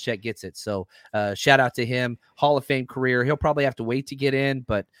 Kyle Juszczyk gets it. So shout out to him. Hall of Fame career. He'll probably have to wait to get in,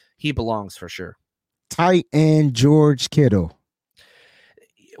 but he belongs for sure. Tight end George Kittle.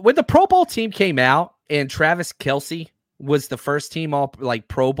 When the Pro Bowl team came out and Travis Kelce was the first team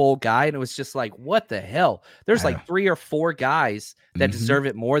Pro Bowl guy, and it was just like, what the hell? There's like 3 or 4 guys that deserve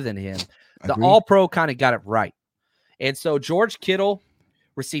it more than him. The All-Pro kind of got it right. And so George Kittle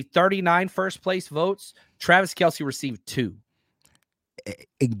received 39 first place votes. Travis Kelce received 2.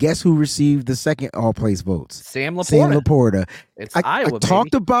 And guess who received the second all-place votes? Sam Laporta. It's I Iowa,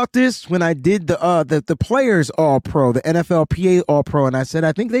 talked about this when I did the players All-Pro, the NFLPA All-Pro, and I said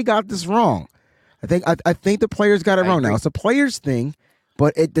I think they got this wrong. I think the players got it wrong. Now it's a players thing,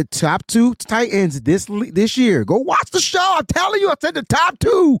 but at the top 2 tight ends this year, go watch the show. I'm telling you, I said the top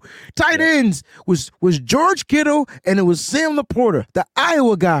 2 tight ends was George Kittle and it was Sam Laporta, the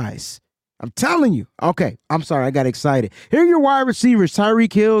Iowa guys. I'm telling you. Okay, I'm sorry, I got excited. Here are your wide receivers: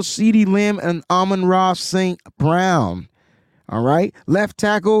 Tyreek Hill, CeeDee Lamb, and Amon-Ra St. Brown. All right, left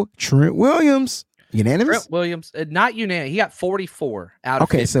tackle Trent Williams. Unanimous? Trent Williams, not unanimous. He got 44 out of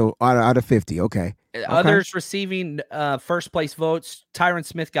 50. Okay, so out of 50, okay. Others receiving first place votes: Tyron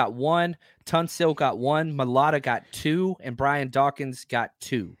Smith got 1, Tunsil got 1, Mulata got 2, and Brian Dawkins got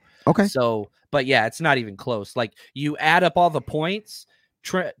 2. Okay. So, but yeah, it's not even close. Like, you add up all the points.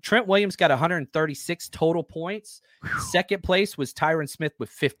 Trent Williams got 136 total points. Second place was Tyron Smith with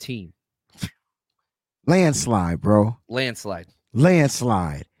 15. Landslide, bro. Landslide.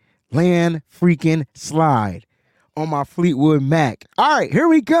 Land freaking slide on my Fleetwood Mac. All right, here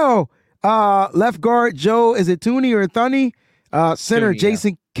we go. Left guard Joe, is it Tooney or Thuney? Center Tooney,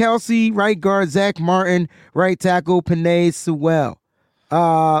 Jason Kelce. Right guard Zach Martin. Right tackle Penei Sewell.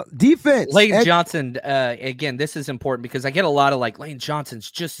 Defense Lane Johnson. Again, this is important because I get a lot of Lane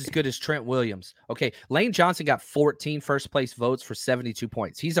Johnson's just as good as Trent Williams. Okay, Lane Johnson got 14 first place votes for 72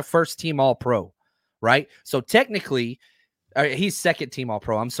 points. He's a first team All-Pro, right? So technically, he's second team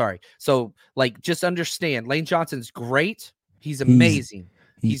All-Pro. I'm sorry. So just understand, Lane Johnson's great. He's amazing.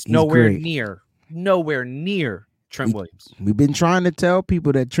 He's nowhere near Trent Williams. We've been trying to tell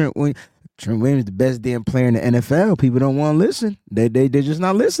people that Trent Williams is the best damn player in the NFL. People don't want to listen. They're just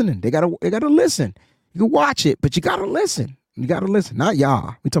not listening. They gotta listen. You can watch it, but you gotta listen. Not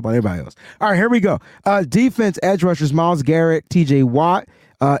y'all. We talk about everybody else. All right, here we go. Defense, edge rushers, Myles Garrett, TJ Watt.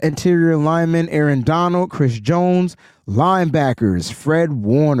 Interior lineman, Aaron Donald, Chris Jones. Linebackers, Fred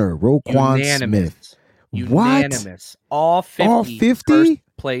Warner, Roquan Smith. Unanimous. All 50? All 50? First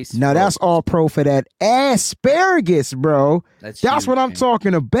place. Now that's All-Pro for that asparagus, bro. That's huge, what I'm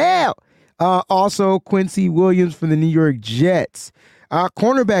talking about. Also, Quincy Williams from the New York Jets.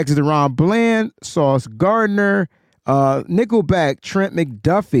 Cornerbacks, Deron Bland, Sauce Gardner. Nickelback, Trent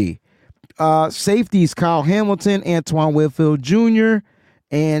McDuffie. Safeties, Kyle Hamilton, Antoine Whitfield Jr.,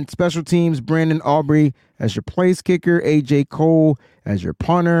 and special teams, Brandon Aubrey as your place kicker, A.J. Cole as your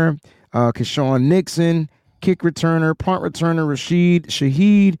punter, Keshawn Nixon, kick returner, punt returner, Rashid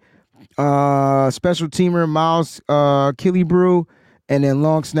Shaheed, special teamer, Miles Killebrew, and then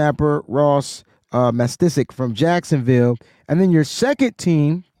long snapper, Ross Mastisic from Jacksonville. And then your second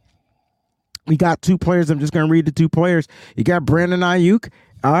team, we got 2 players. I'm just going to read the 2 players. You got Brandon Ayuk,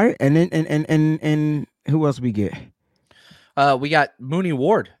 all right, and then and who else we get? We got Mooney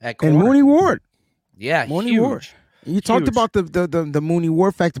Ward at corner. And Mooney Ward. Yeah, Mooney huge. Ward. You talked about the Mooney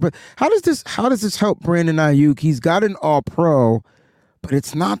Ward factor, but how does this help Brandon Ayuk? He's got an All-Pro, but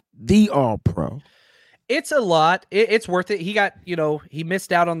it's not the All-Pro. It's a lot. It's worth it. He got, he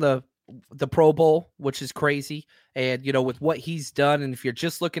missed out on the Pro Bowl, which is crazy. And, with what he's done, and if you're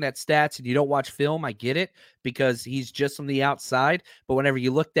just looking at stats and you don't watch film, I get it, because he's just on the outside. But whenever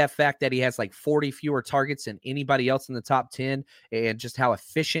you look at that fact that he has like 40 fewer targets than anybody else in the top 10, and just how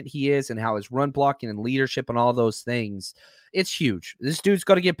efficient he is and how his run blocking and leadership and all those things, it's huge. This dude's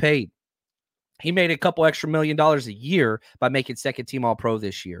got to get paid. He made a couple extra $1 million a year by making second team All-Pro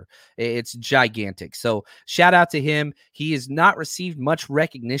this year. It's gigantic. So shout out to him. He has not received much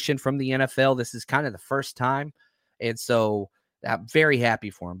recognition from the NFL. This is kind of the first time. And so I'm very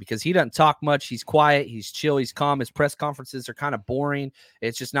happy for him, because he doesn't talk much. He's quiet. He's chill. He's calm. His press conferences are kind of boring.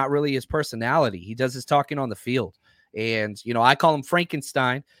 It's just not really his personality. He does his talking on the field. And, I call him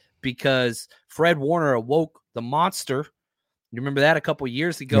Frankenstein, because Fred Warner awoke the monster. You remember that a couple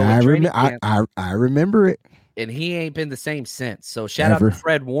years ago? Yeah, I remember it. And he ain't been the same since. So shout out to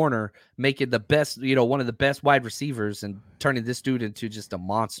Fred Warner, making the best, one of the best wide receivers, and turning this dude into just a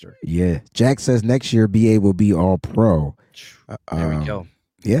monster. Yeah. Jack says next year BA will be All-Pro. There we go.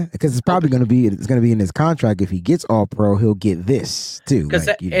 Yeah, because it's probably going to be in his contract. If he gets All-Pro, he'll get this too.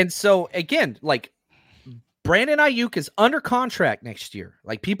 And so again, like, Brandon Ayuk is under contract next year.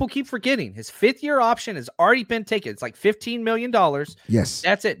 Like, people keep forgetting, his 5th-year option has already been taken. It's like $15 million. Yes.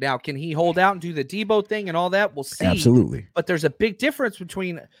 That's it. Now, can he hold out and do the Debo thing and all that? We'll see. Absolutely. But there's a big difference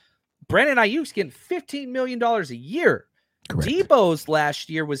between Brandon Ayuk's getting $15 million a year. Correct. Debo's last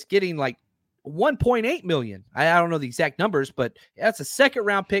year was getting like $1.8 million. I don't know the exact numbers, but that's a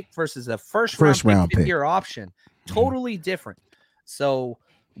second-round pick versus a first-round pick, 5th-year option. Totally different. So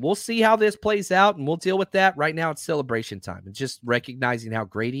we'll see how this plays out, and we'll deal with that. Right now, it's celebration time. It's just recognizing how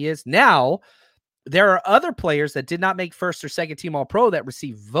great he is. Now, there are other players that did not make first or second team All-Pro that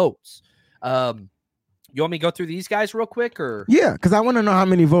receive votes. You want me to go through these guys real quick? Or yeah, because I want to know how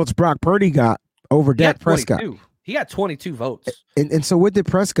many votes Brock Purdy got over Dak Prescott. He got 22 votes. And so what did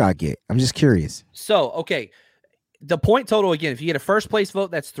Prescott get? I'm just curious. So, okay. The point total, again, if you get a first-place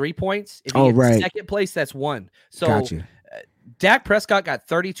vote, that's 3 points. If you get second place, that's 1. So, gotcha. Dak Prescott got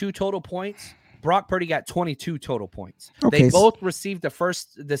 32 total points. Brock Purdy got 22 total points. Okay. They both received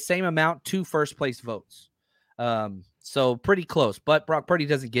the same amount, 2 first-place votes. So pretty close. But Brock Purdy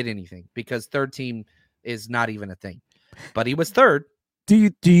doesn't get anything, because third team is not even a thing. But he was third. Do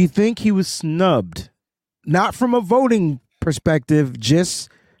you think he was snubbed? Not from a voting perspective, just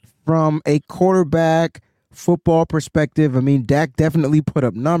from a quarterback football perspective. I mean, Dak definitely put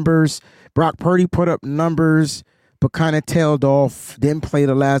up numbers. Brock Purdy put up numbers, but kind of tailed off, didn't play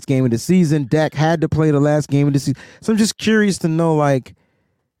the last game of the season. Dak had to play the last game of the season. So I'm just curious to know, like,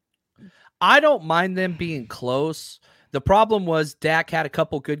 I don't mind them being close. The problem was Dak had a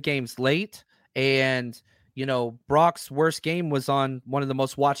couple good games late, and Brock's worst game was on one of the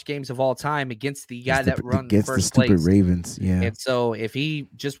most watched games of all time against the guy that run against first the stupid place. Ravens. Yeah. And so if he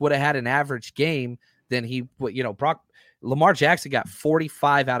just would have had an average game, then Lamar Jackson got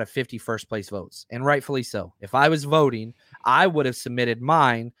 45 out of 50 first place votes, and rightfully so. If I was voting, I would have submitted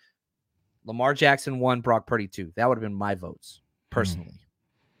mine. Lamar Jackson 1, Brock Purdy 2. That would have been my votes personally.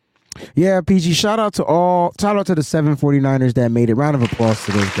 Yeah, PG, shout out to the 7 49ers that made it. Round of applause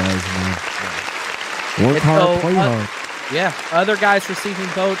to those guys, man. Work hard, play hard. Yeah, other guys receiving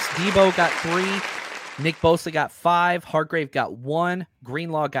votes. Debo got 3. Nick Bosa got 5. Hargrave got 1.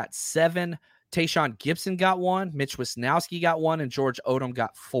 Greenlaw got 7. Tayshaun Gibson got 1. Mitch Wisnowski got 1. And George Odom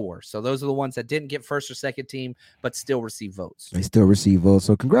got 4. So those are the ones that didn't get first or second team, but still receive votes. They still receive votes.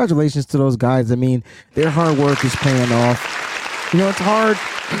 So congratulations to those guys. I mean, their hard work is paying off. It's hard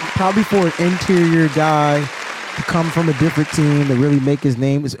probably for an interior guy to come from a different team to really make his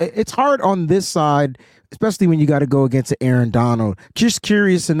name. It's hard on this side, especially when you got to go against Aaron Donald. Just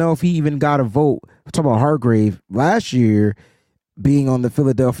curious to know if he even got a vote. We're talking about Hargrave last year being on the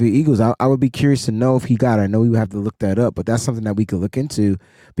Philadelphia Eagles. I would be curious to know if he got it. I know you have to look that up, but that's something that we could look into,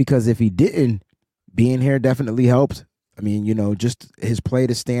 because if he didn't, being here definitely helped. I mean, just his play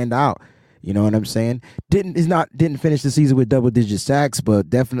to stand out. You know what I'm saying? Didn't finish the season with double-digit sacks, but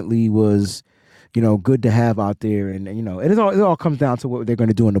definitely was, good to have out there. And it all comes down to what they're going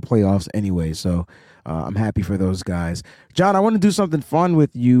to do in the playoffs anyway. So I'm happy for those guys. John, I want to do something fun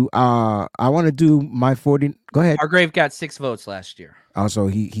with you. I want to do my 40. Go ahead. Hargrave got 6 votes last year. Also,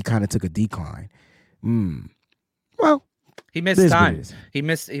 he kind of took a decline. Well, he missed time. He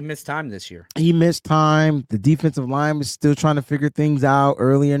missed time this year. He missed time. The defensive line was still trying to figure things out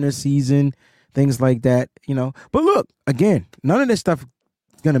earlier in the season, things like that, But look, again, none of this stuff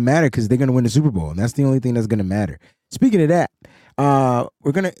is going to matter because they're going to win the Super Bowl, and that's the only thing that's going to matter. Speaking of that,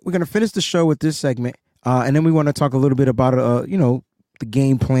 we're gonna finish the show with this segment, and then we want to talk a little bit about the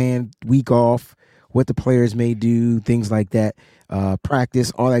game plan, week off, what the players may do, things like that,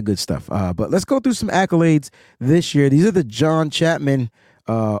 practice, all that good stuff. But let's go through some accolades this year. These are the John Chapman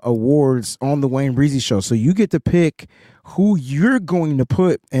awards on the Wayne Breezy Show. So you get to pick who you're going to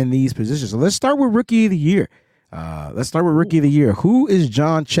put in these positions. So let's start with Rookie of the Year. Who is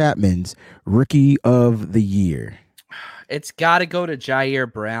John Chapman's Rookie of the Year? It's got to go to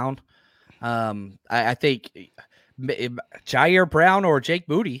Jair Brown. I think Jair Brown or Jake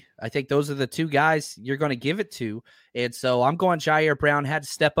Moody. I think those are the two guys you're going to give it to. And so I'm going Jair Brown. Had to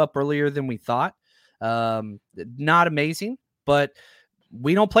step up earlier than we thought. Not amazing, but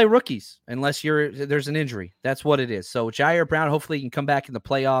we don't play rookies unless there's an injury. That's what it is. So Jair Brown, hopefully he can come back in the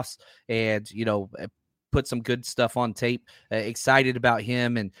playoffs and, put some good stuff on tape. Excited about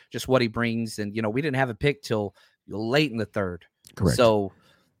him and just what he brings. And, we didn't have a pick till late in the third. Correct. So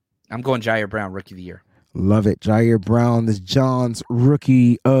I'm going Jair Brown, Rookie of the Year. Love it. Jair Brown is John's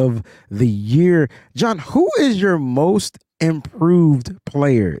Rookie of the Year. John, who is your most improved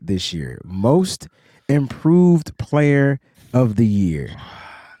player this year? Most improved player of the year. You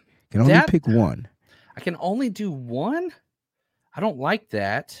can only pick one. I can only do one? I don't like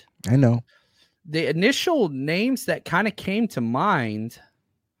that. I know. The initial names that kind of came to mind,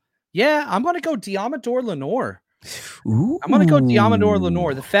 I'm going to go Diamador Lenore. Ooh. I'm going to go Diamador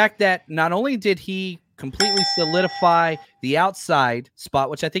Lenore. The fact that not only did he completely solidify the outside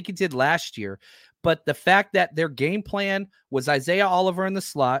spot, which I think he did last year, but the fact that their game plan was Isaiah Oliver in the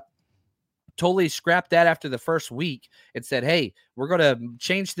slot, totally scrapped that after the first week and said, hey, we're going to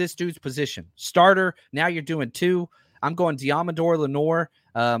change this dude's position. Starter, now you're doing two. I'm going Diamador Lenore.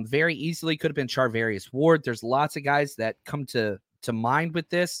 Very easily could have been Charvarius Ward. There's lots of guys that come to mind with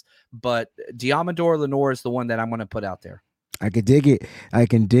this, but Diamador Lenore is the one that I'm going to put out there. I can dig it.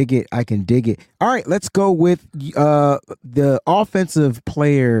 All right, let's go with the offensive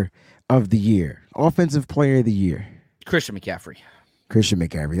player of the year. Christian McCaffrey.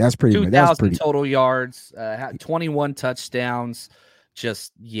 That's pretty good. 2,000 total yards, 21 touchdowns.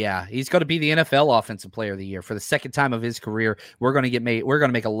 He's going to be the NFL Offensive Player of the Year for the second time of his career. We're going to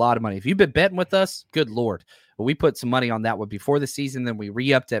make a lot of money. If you've been betting with us, good Lord. But we put some money on that one before the season. Then we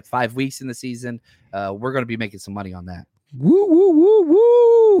re-upped at 5 weeks in the season. We're going to be making some money on that. Woo, woo, woo,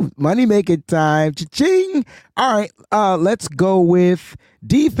 woo. Money making time. Cha-ching. All right. Let's go with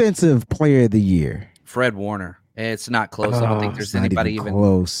Defensive Player of the Year. Fred Warner. It's not close. I don't think there's anybody even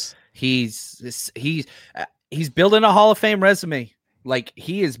close. He's building a Hall of Fame resume. Like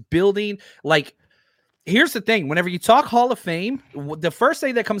he is building, here's the thing. Whenever you talk Hall of Fame, the first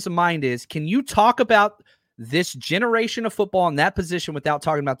thing that comes to mind is, can you talk about this generation of football in that position without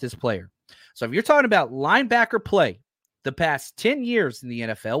talking about this player? So if you're talking about linebacker play the past 10 years in the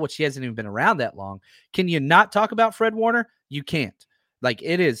NFL, which he hasn't even been around that long, can you not talk about Fred Warner? You can't.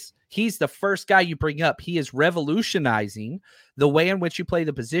 He's the first guy you bring up. He is revolutionizing the way in which you play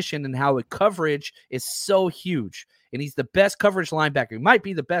the position and how coverage is so huge. And he's the best coverage linebacker. He might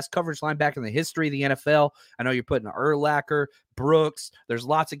be the best coverage linebacker in the history of the NFL. I know you're putting Urlacher, Brooks. There's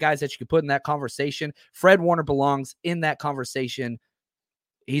lots of guys that you could put in that conversation. Fred Warner belongs in that conversation.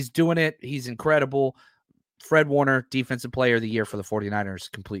 He's doing it. He's incredible. Fred Warner, Defensive Player of the Year for the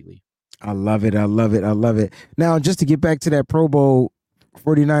 49ers completely. I love it. Now, just to get back to that Pro Bowl,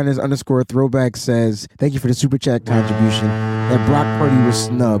 49ers _throwback says, thank you for the super chat contribution, that Brock Purdy was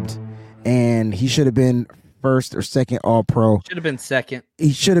snubbed and he should have been first or second All Pro. Should have been second.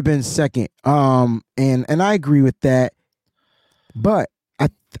 He should have been second. And I agree with that. But I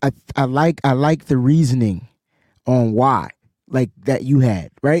like the reasoning on why, that you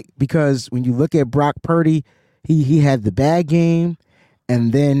had, right? Because when you look at Brock Purdy, he had the bad game.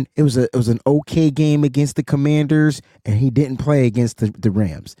 And then it was an okay game against the Commanders, and he didn't play against the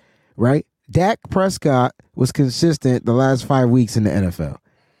Rams, right? Dak Prescott was consistent the last 5 weeks in the NFL.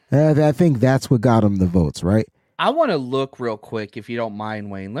 I think that's what got him the votes, right? I want to look real quick, if you don't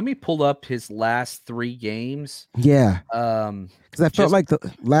mind, Wayne. Let me pull up his last 3 games. Yeah. Because I felt like the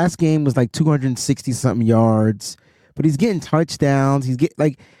last game was 260-something yards, but he's getting touchdowns. He's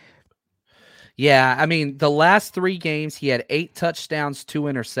getting Yeah, I mean, the last 3 games, he had 8 touchdowns, 2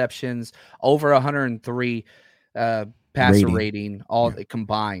 interceptions, over 103 passer rating all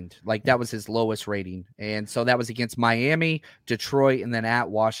combined. That was his lowest rating. And so that was against Miami, Detroit, and then at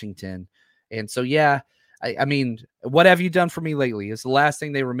Washington. And so, I mean, what have you done for me lately? Is the last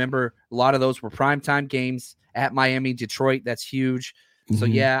thing they remember. A lot of those were primetime games at Miami, Detroit. That's huge. Mm-hmm. So,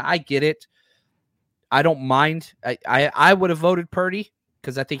 I get it. I don't mind. I would have voted Purdy,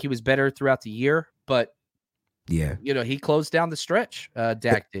 because I think he was better throughout the year. But Yeah. He closed down the stretch.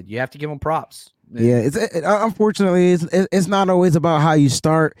 Dak did. You have to give him props. Yeah, unfortunately, it's not always about how you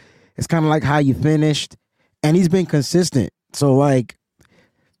start. It's kind of like how you finished, and he's been consistent. So, like,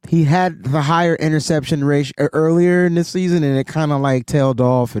 he had the higher interception ratio earlier in this season, and it kind of like tailed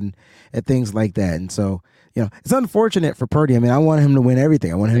off and things like that. And so, it's unfortunate for Purdy. I mean, I want him to win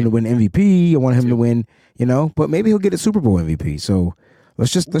everything. I want him to win MVP. I want him to win, but maybe he'll get a Super Bowl MVP. So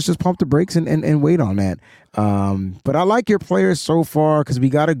let's just pump the brakes and wait on that. But I like your players so far because we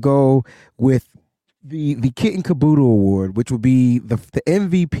got to go with the Kit and Caboodle Award, which will be the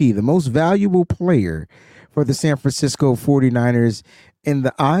MVP, the most valuable player for the San Francisco 49ers in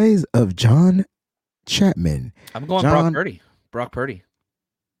the eyes of John Chapman. I'm going Brock Purdy.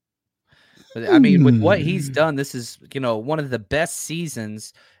 I mean, with what he's done, this is, one of the best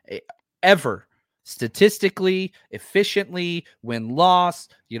seasons ever. Statistically, efficiently, win-loss,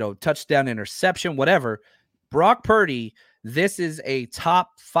 touchdown, interception, whatever. Brock Purdy, this is a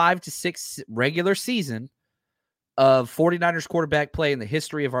top 5 to 6 regular season of 49ers quarterback play in the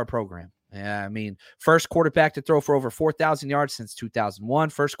history of our program. I mean, first quarterback to throw for over 4,000 yards since 2001.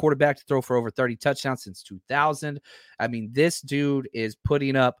 First quarterback to throw for over 30 touchdowns since 2000. I mean, this dude is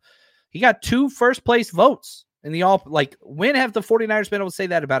putting up. He got 2 first-place votes in the all. Like, when have the 49ers been able to say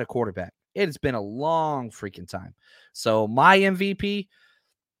that about a quarterback? It has been a long freaking time. So my MVP,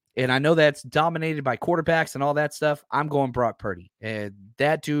 and I know that's dominated by quarterbacks and all that stuff, I'm going Brock Purdy. And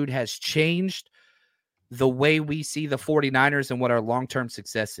that dude has changed the way we see the 49ers and what our long-term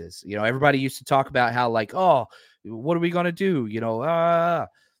success is. Everybody used to talk about how, like, oh, what are we going to do? You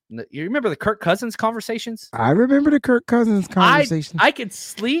remember the Kirk Cousins conversations? I remember the Kirk Cousins conversation. I could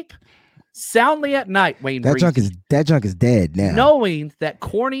sleep soundly at night, Wayne. That junk is dead now. Knowing that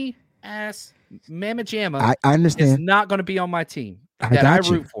corny ass Mama Jamma I understand is not going to be on my team that I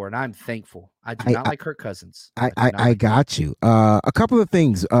root for, and I'm thankful. I do not like Kirk Cousins. I got you. A couple of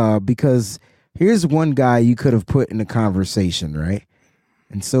things, because here's one guy you could have put in the conversation, right?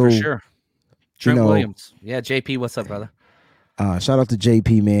 And so, for sure, Trent Williams. Yeah, JP, what's up, brother? Shout out to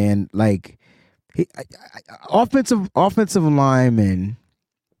JP, man. Like, offensive linemen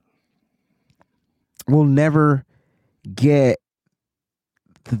will never get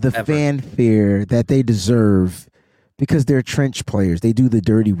the fanfare that they deserve because they're trench players. They do the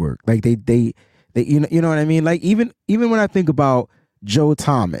dirty work. Like they you know what I mean? Like even when I think about Joe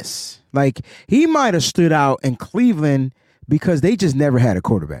Thomas, like he might have stood out in Cleveland because they just never had a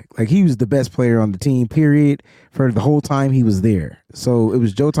quarterback. Like he was the best player on the team, period, for the whole time he was there. So it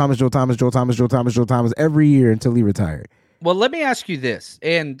was Joe Thomas every year until he retired. Well, let me ask you this,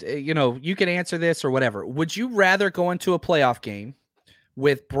 and you can answer this or whatever. Would you rather go into a playoff game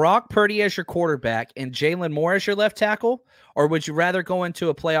with Brock Purdy as your quarterback and Jalen Moore as your left tackle, or would you rather go into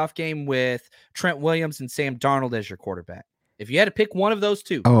a playoff game with Trent Williams and Sam Darnold as your quarterback? If you had to pick one of those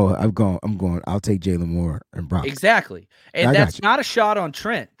two. Oh, I'm going. I'll take Jalen Moore and Brock. Exactly. And that's not a shot on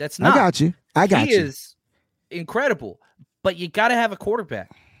Trent. That's not. I got you. He is incredible, but you got to have a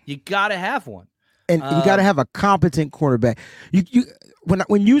quarterback. You got to have one. And you got to have a competent quarterback.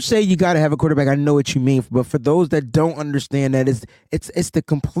 When you say you got to have a quarterback, I know what you mean. But for those that don't understand that, it's the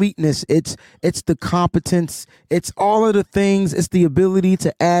completeness, it's the competence, it's all of the things. It's the ability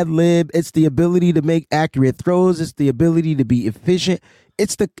to ad lib, it's the ability to make accurate throws, it's the ability to be efficient.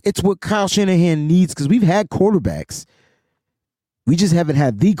 It's what Kyle Shanahan needs because we've had quarterbacks, we just haven't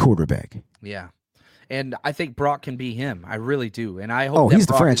had the quarterback. Yeah, and I think Brock can be him. I really do, and I hope. He's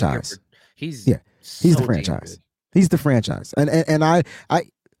the franchise. He's the franchise. He's the franchise, and I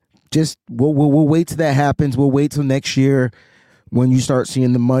just we'll wait till that happens. We'll wait till next year when you start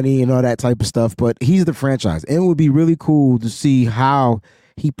seeing the money and all that type of stuff. But he's the franchise, and it would be really cool to see how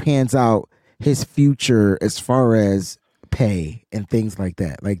he pans out his future as far as pay and things like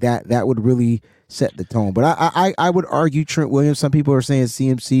that. Like that would really set the tone. But I would argue Trent Williams. Some people are saying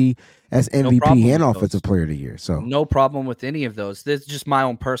CMC as MVP and Offensive Player of the Year. So no problem with any of those. This is just my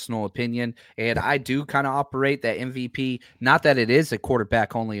own personal opinion. And I do kind of operate that MVP, not that it is a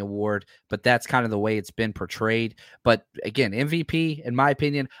quarterback only award, but that's kind of the way it's been portrayed. But again, MVP, in my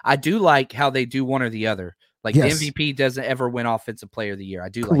opinion, I do like how they do one or the other. Like the MVP doesn't ever win Offensive Player of the Year. I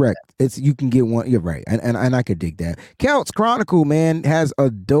do correct. Like that. It's you can get one. You're right. And I could dig that. Celts Chronicle, man, has a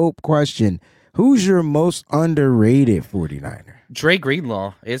dope question. Who's your most underrated 49er? Dre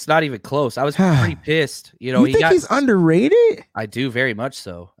Greenlaw. It's not even close. I was pretty pissed. You think he's underrated? I do, very much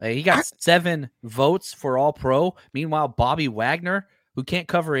so. He got 7 votes for All-Pro. Meanwhile, Bobby Wagner, who can't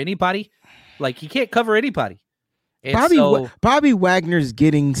cover anybody, he can't cover anybody. And Bobby Wagner's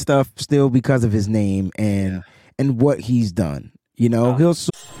getting stuff still because of his name and what he's done. He'll.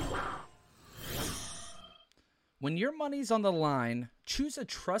 When your money's on the line, choose a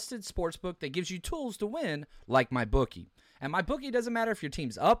trusted sportsbook that gives you tools to win, like MyBookie. And MyBookie doesn't matter if your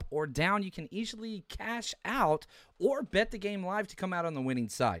team's up or down, you can easily cash out or bet the game live to come out on the winning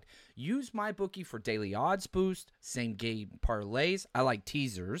side. Use MyBookie for daily odds boost, same game parlays, I like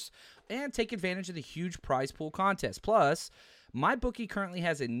teasers, and take advantage of the huge prize pool contest. Plus, MyBookie currently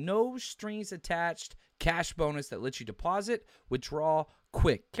has a no strings attached cash bonus that lets you deposit, withdraw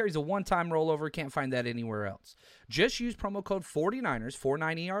quick. Carries a one-time rollover. Can't find that anywhere else. Just use promo code 49ers,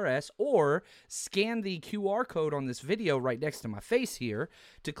 49ERS, or scan the QR code on this video right next to my face here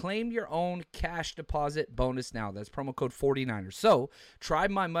to claim your own cash deposit bonus now. That's promo code 49ers. So try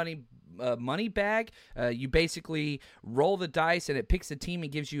my money bag. You basically roll the dice and it picks a team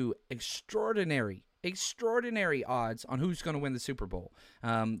and gives you extraordinary odds on who's going to win the Super Bowl.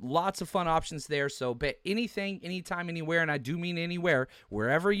 Lots of fun options there, so bet anything, anytime, anywhere, and I do mean anywhere.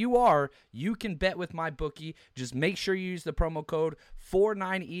 Wherever you are, you can bet with MyBookie. Just make sure you use the promo code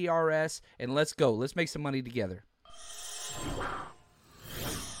 49ERS, and let's go. Let's make some money together.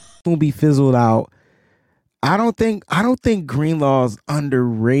 Gonna be fizzled out. I don't think Greenlaw's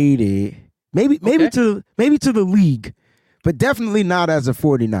underrated. Maybe to the league, but definitely not as a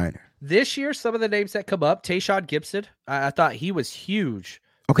 49er. This year, some of the names that come up, Tayshaun Gibson, I thought he was huge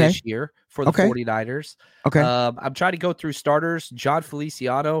this year for the 49ers. Okay. I'm trying to go through starters. John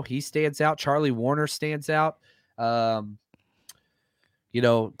Feliciano, he stands out. Charlie Warner stands out. Cleveland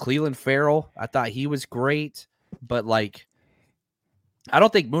Farrell, I thought he was great. But, I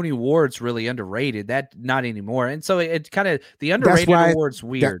don't think Mooney Ward's really underrated. That not anymore. And so it kind of the underrated award's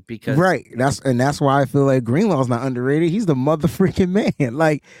weird because that's why I feel like Greenlaw's not underrated. He's the motherfucking man.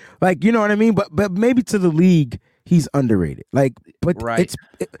 Like you know what I mean? But maybe to the league he's underrated. But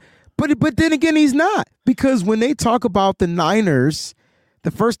then again he's not, because when they talk about the Niners,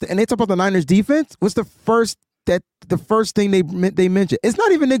 they talk about the Niners defense, what's the first thing they mention? It's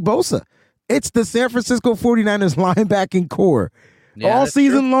not even Nick Bosa. It's the San Francisco 49ers linebacking core. Yeah, all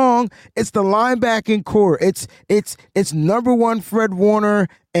season long, it's the linebacking core. It's number 1 Fred Warner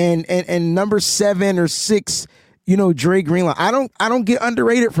and number 7 or 6, Dre Greenlaw. I don't get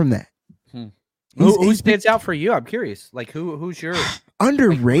underrated from that. Who stands out for you? I'm curious. Who's your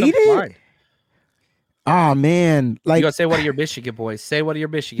underrated? Oh man, you gotta say one of your Michigan boys. Say one of your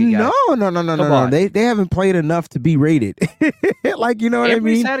Michigan guys. No. They haven't played enough to be rated. You know what I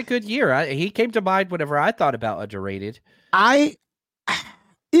mean? He's had a good year. He came to mind whenever I thought about underrated.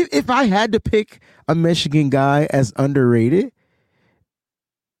 If I had to pick a Michigan guy as underrated,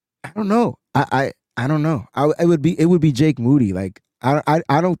 I don't know. I don't know. It would be Jake Moody.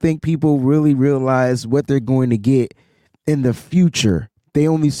 I don't think people really realize what they're going to get in the future. They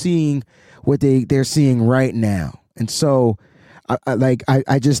only seeing what they're seeing right now. And so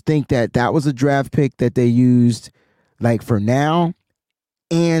I just think that was a draft pick that they used for now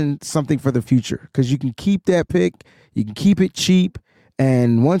and something for the future, because you can keep that pick, you can keep it cheap.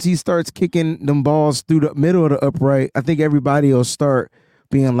 And once he starts kicking them balls through the middle of the upright, I think everybody will start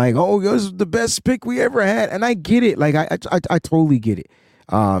being like, "Oh, this is the best pick we ever had." And I get it. I totally get it.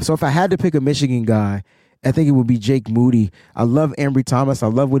 So if I had to pick a Michigan guy, I think it would be Jake Moody. I love Ambry Thomas. I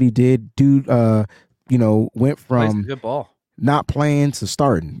love what he did. Dude, went from good ball, not playing to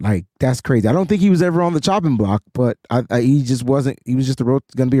starting. That's crazy. I don't think he was ever on the chopping block, but he just wasn't. He was just going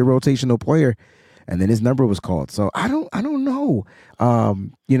to be a rotational player. And then his number was called. So I don't know. I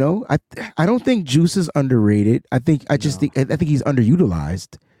don't think Juice is underrated. I think he's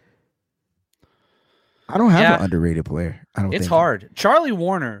underutilized. I don't have an underrated player. It's hard. Charlie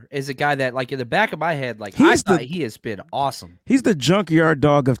Warner is a guy that, in the back of my head, I thought he has been awesome. He's the junkyard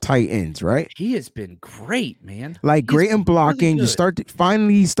dog of tight ends, right? He has been great, man. Great in blocking. Really,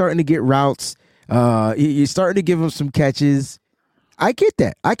 finally starting to get routes. You're starting to give him some catches. I get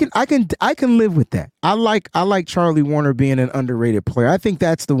that. I can live with that. I like Charlie Warner being an underrated player. I think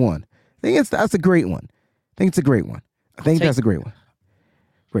that's the one. I think that's a great one. I think it's a great one. That's a great one.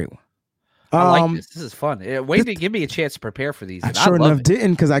 Great one. I like this. This is fun. Wait to give me a chance to prepare for these. I sure enough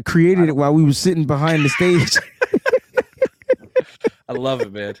didn't, because I created it while we were sitting behind the stage. I love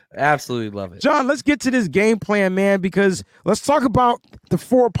it, man. Absolutely love it. John, let's get to this game plan, man, because let's talk about the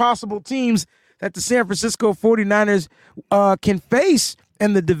 4 possible teams that the San Francisco 49ers can face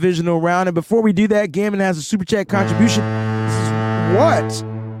in the divisional round. And before we do that, Gammon has a Super Chat contribution. This is what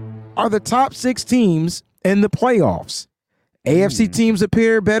are the top 6 teams in the playoffs? AFC teams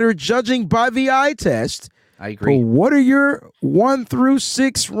appear better judging by the eye test. I agree. But what are your 1 through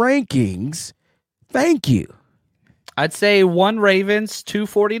 6 rankings? Thank you. I'd say 1 Ravens, 2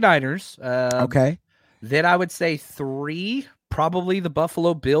 49ers. Okay. Then I would say 3 probably the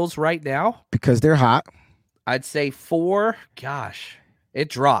Buffalo Bills right now. Because they're hot. I'd say 4. Gosh, it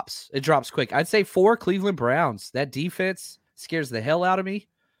drops. It drops quick. I'd say 4 Cleveland Browns. That defense scares the hell out of me.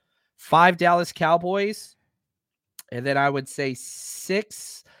 5 Dallas Cowboys. And then I would say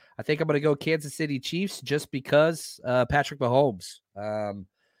 6. I think I'm going to go Kansas City Chiefs just because Patrick Mahomes.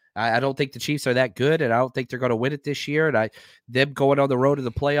 I don't think the Chiefs are that good, and I don't think they're going to win it this year. And them going on the road to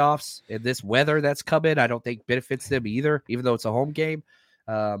the playoffs and this weather that's coming, I don't think benefits them either, even though it's a home game.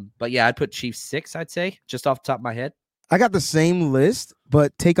 But yeah, I'd put Chiefs 6, I'd say, just off the top of my head. I got the same list,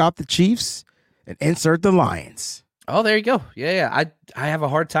 but take out the Chiefs and insert the Lions. Oh, there you go. Yeah. I have a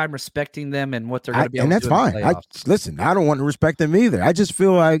hard time respecting them and what they're going to be able and to that's do in the fine. playoffs. Listen, I don't want to respect them either. I just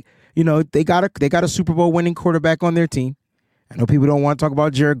feel like, they got a Super Bowl winning quarterback on their team. I know people don't want to talk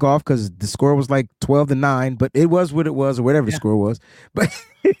about Jared Goff because the score was like 12-9, but it was what it was, or whatever the score was. But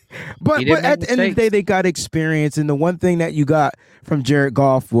at the end of the day, they got experience. And the one thing that you got from Jared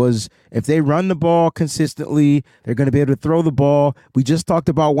Goff was if they run the ball consistently, they're going to be able to throw the ball. We just talked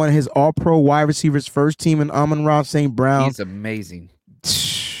about one of his all-pro wide receivers, first team in Amon-Ra St. Brown. He's amazing.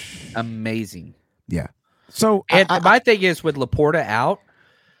 Amazing. Yeah. So my thing is with Laporta out,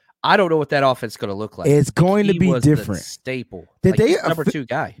 I don't know what that offense is going to look like. It's going to be was different. The staple. Did they he's number 2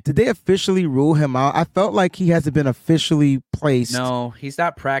 guy? Did they officially rule him out? I felt like he hasn't been officially placed. No, he's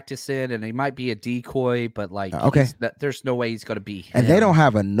not practicing, and he might be a decoy, but okay, there's no way he's going to be. And they don't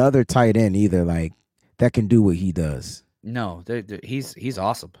have another tight end either, like that can do what he does. No, he's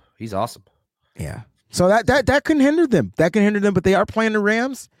awesome. He's awesome. Yeah. So that can hinder them. That can hinder them, but they are playing the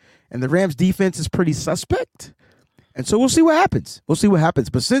Rams, and the Rams defense is pretty suspect. And so we'll see what happens.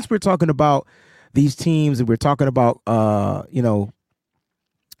 But since we're talking about these teams and we're talking about,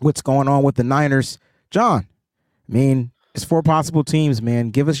 what's going on with the Niners, John, it's 4 possible teams,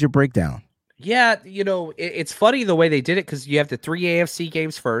 man. Give us your breakdown. Yeah, it's funny the way they did it because you have the 3 AFC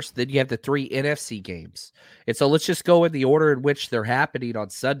games first, then you have the 3 NFC games. And so let's just go in the order in which they're happening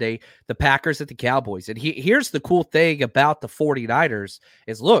on Sunday, the Packers at the Cowboys. And here's the cool thing about the 49ers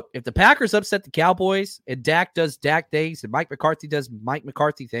is, look, if the Packers upset the Cowboys and Dak does Dak things and Mike McCarthy does Mike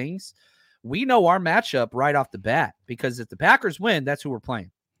McCarthy things, we know our matchup right off the bat because if the Packers win, that's who we're playing.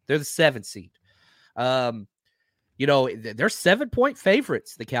 They're the 7th seed. They're 7-point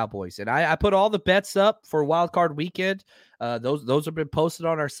favorites, the Cowboys. And I put all the bets up for Wild Card Weekend. Those have been posted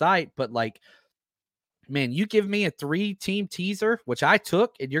on our site. But, man, you give me a 3-team teaser, which I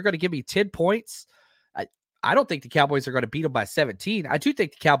took, and you're going to give me 10 points. I don't think the Cowboys are going to beat them by 17. I do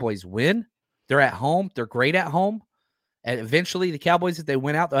think the Cowboys win. They're at home. They're great at home. And eventually the Cowboys, if they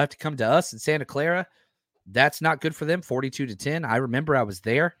win out, they'll have to come to us in Santa Clara. That's not good for them, 42-10. I remember I was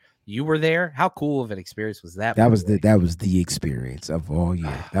there. You were there. How cool of an experience was that? That was the experience of all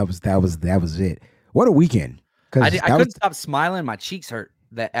year. That was it. What a weekend! I couldn't stop smiling. My cheeks hurt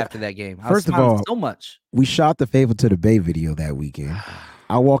after that game. First of all, so much. We shot the Faithful to the Bay video that weekend.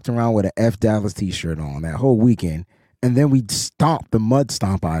 I walked around with an F Dallas t-shirt on that whole weekend, and then we stomped the mud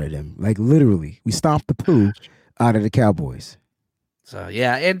stomp out of them. Like literally, we stomped the poo out of the Cowboys. So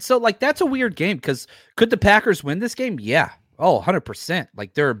yeah, and so that's a weird game because could the Packers win this game? Yeah. Oh, 100%.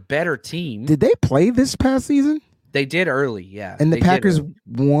 They're a better team. Did they play this past season? They did early, yeah. And the Packers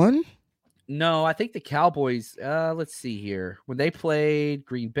won? No, I think the Cowboys, let's see here. When they played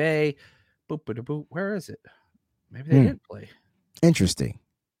Green Bay, where is it? Maybe they didn't play. Interesting.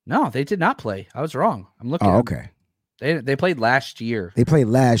 No, they did not play. I was wrong. I'm looking. Oh, okay. They played last year. They played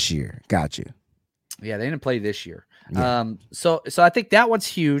last year. Got you. Yeah, they didn't play this year. Yeah. So I think that one's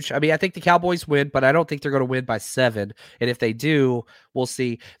huge. I mean, I think the Cowboys win, but I don't think they're going to win by 7. And if they do, we'll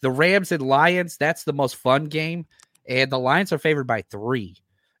see. The Rams and Lions, that's the most fun game. And the Lions are favored by 3.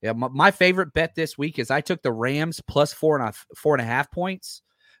 Yeah, my favorite bet this week is I took the Rams plus 4.5 points.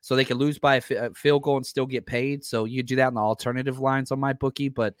 So they could lose by a field goal and still get paid. So you do that in the alternative lines on my bookie,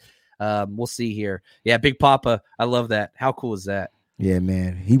 but we'll see here. Yeah, Big Papa, I love that. How cool is that? Yeah,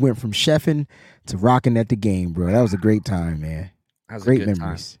 man. He went from chefing to rocking at the game, bro. That was a great time, man. That was great a good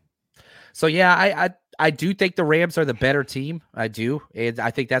memories. Time. So, yeah, I do think the Rams are the better team. I do. And I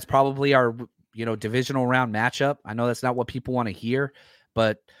think that's probably our, divisional round matchup. I know that's not what people want to hear,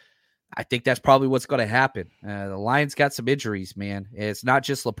 but I think that's probably what's going to happen. The Lions got some injuries, man. It's not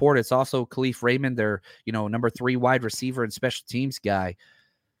just Laporta. It's also Khalif Raymond, their, number 3 wide receiver and special teams guy.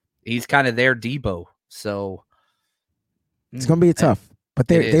 He's kind of their Debo. So it's going to be tough, but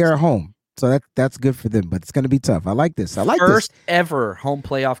they are home. So that's good for them, but it's going to be tough. I like this. First ever home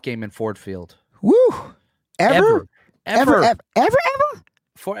playoff game in Ford Field. Woo! Ever? Forever, ever?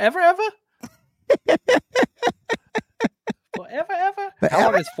 Forever, ever? How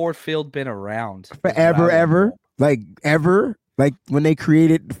long has Ford Field been around? Forever, ever? Like ever? Like when they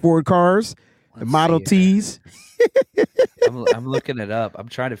created Ford cars? The Model Ts. I'm looking it up. I'm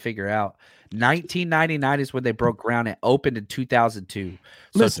trying to figure out. 1999 is when they broke ground. It opened in 2002.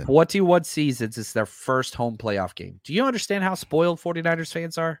 So Listen. 21 seasons is their first home playoff game. Do you understand how spoiled 49ers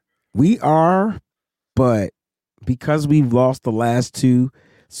fans are? We are, but because we've lost the last 2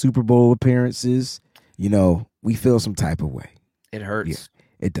 Super Bowl appearances, we feel some type of way. It hurts.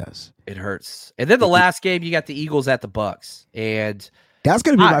 Yeah, it does. It hurts. And then the last game, you got the Eagles at the Bucks. And that's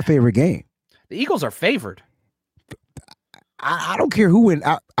going to be my favorite game. The Eagles are favored. I don't care who wins.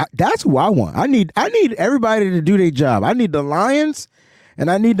 That's who I want. I need everybody to do their job. I need the Lions, and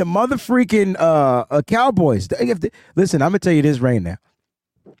I need the mother freaking Cowboys. Listen, I'm gonna tell you this right now.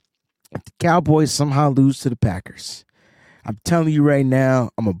 If the Cowboys somehow lose to the Packers, I'm telling you right now,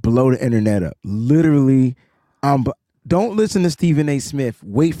 I'm gonna blow the internet up. Literally, don't listen to Stephen A. Smith.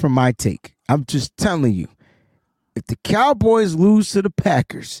 Wait for my take. I'm just telling you. If the Cowboys lose to the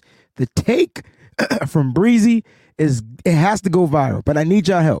Packers, the take from Breezy it has to go viral, but I need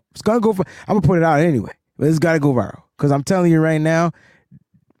y'all help. It's gonna go. I'm gonna put it out anyway, but it's got to go viral because I'm telling you right now,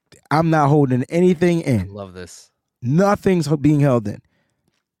 I'm not holding anything in. I love this. Nothing's being held in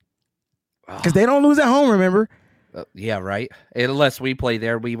because they don't lose at home. Remember? Yeah, right. Unless we play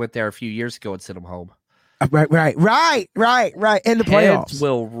there, we went there a few years ago and sent them home. Right. In the playoffs, Heads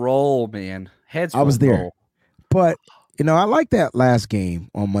will roll, man. Heads. I was there, roll. but I like that last game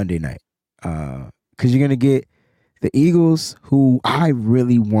on Monday night because you're gonna get the Eagles, who I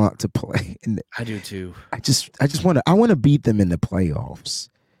really want to play. I do too. I just want to beat them in the playoffs.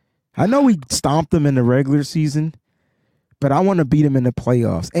 I know we stomped them in the regular season, but I want to beat them in the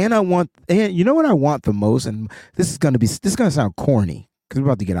playoffs. And you know what I want the most? And this is gonna sound corny because we're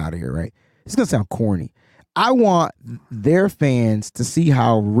about to get out of here, right? It's gonna sound corny. I want their fans to see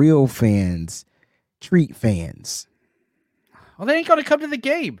how real fans treat fans. Well, they ain't gonna come to the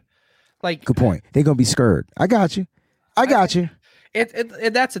game. Like, good point. They're gonna be scared. I got you.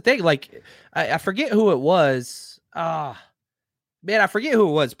 And that's the thing. Like, I forget who it was. Man, I forget who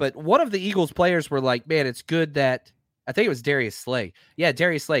it was. But one of the Eagles players were like, "Man, it's good that." I think it was Darius Slay. Yeah,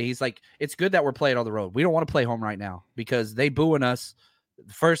 Darius Slay. He's like, "It's good that we're playing on the road. We don't want to play home right now because they booing us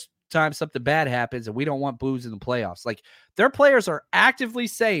the first time something bad happens, and we don't want boos in the playoffs." Like, their players are actively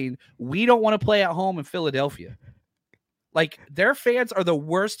saying, "We don't want to play at home in Philadelphia." Like, their fans are the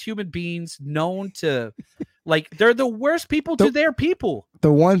worst human beings known to, like, they're the worst people to their people.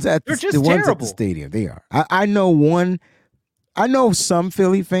 The ones at they're just the ones terrible. at the stadium, they are. I know some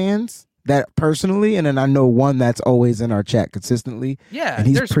Philly fans that personally, and then I know one that's always in our chat consistently. Yeah, and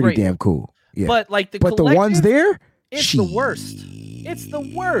he's pretty damn cool. Yeah, but like the ones there, it's the worst. It's the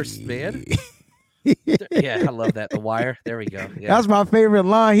worst, man. Yeah, I love that. The Wire. There we go. Yeah. That's my favorite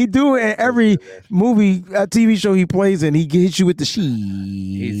line. He do it in every movie, TV show he plays in. He hits you with the she.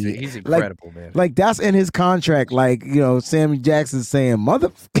 He's incredible, man. Like that's in his contract. Like Sammy Jackson saying,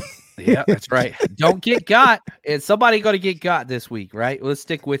 "Mother." Yeah, that's right. Don't get got. And somebody going to get got this week, right? Let's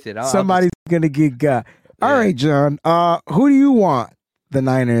stick with it. Somebody's going to get got. Yeah. All right, John. Who do you want the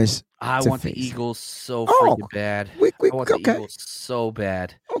Niners? I want the Eagles so freaking bad. I want the Eagles so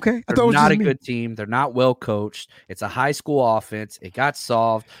bad. Okay. They're not a good team. They're not well coached. It's a high school offense. It got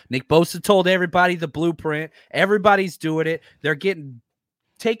solved. Nick Bosa told everybody the blueprint. Everybody's doing it. They're getting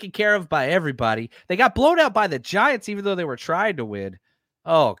taken care of by everybody. They got blown out by the Giants, even though they were trying to win.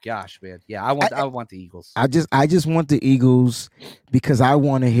 Oh gosh, man. Yeah, I want the Eagles. I just want the Eagles because I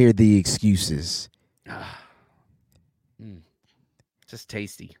want to hear the excuses. Just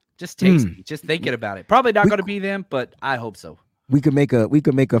tasty. Just tasty. Just thinking about it. Probably not going to be them, but I hope so. We could make a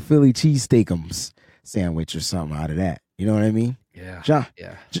Philly cheesesteakums sandwich or something out of that. You know what I mean? Yeah. John.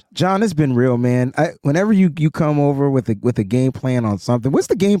 Yeah. John, it's been real, man. Whenever you come over with a game plan on something, what's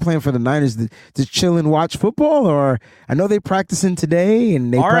the game plan for the Niners? To chill and watch football, or I know they practicing today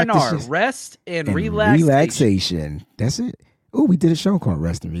and they R&R, rest and relaxation. That's it. Oh, we did a show called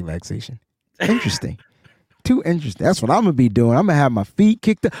Rest and Relaxation. Interesting. Too interesting. That's what I'm gonna be doing. I'm gonna have my feet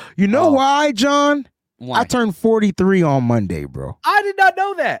kicked up. You know why, John? Why? I turned 43 on Monday, bro. I did not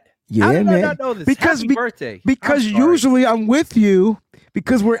know that. Yeah, How did man. I not know this? Because Happy birthday. Because usually I'm with you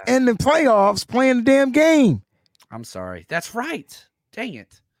because we're in the playoffs playing the damn game. I'm sorry. That's right. Dang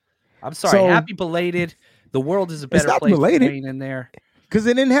it. I'm sorry. Happy belated. The world is a better place playing in there. Because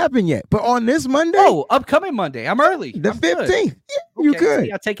it didn't happen yet. But on this Monday. Oh, upcoming Monday. I'm early. The 15th. Yeah, you Okay, good.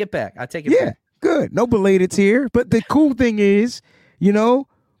 see, I take it back. Back. Good. No belateds here. But the cool thing is,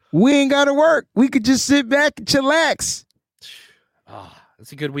 we ain't got to work. We could just sit back and chillax. Oh,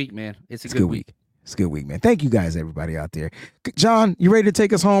 it's a good week, man. It's a good week. It's a good week, man. Thank you guys, everybody out there. John, you ready to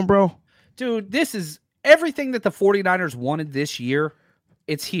take us home, bro? Dude, this is everything that the 49ers wanted this year.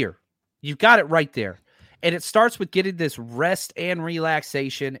 It's here. You've got it right there. And it starts with getting this rest and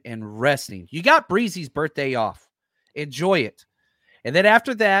relaxation and resting. You got Breezy's birthday off. Enjoy it. And then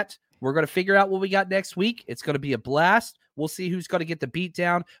after that, we're going to figure out what we got next week. It's going to be a blast. We'll see who's going to get the beat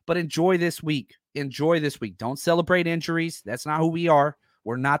down, but enjoy this week. Enjoy this week. Don't celebrate injuries. That's not who we are.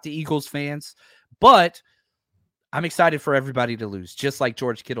 We're not the Eagles fans, but I'm excited for everybody to lose. Just like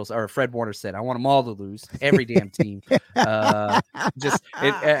George Kittle's or Fred Warner said, I want them all to lose. Every damn team. It's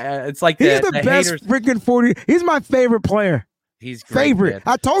like he's the best haters. Freaking 40. He's my favorite player. He's great, favorite.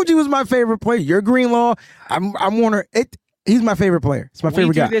 Man. I told you he was my favorite player. You're Greenlaw. I'm Warner. He's my favorite player. It's my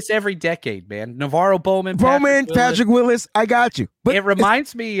favorite guy. We do this every decade, man. Navarro Bowman, Patrick Willis. I got you. But it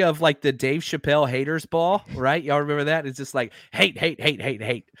reminds me of like the Dave Chappelle haters ball, right? Y'all remember that? It's just like hate.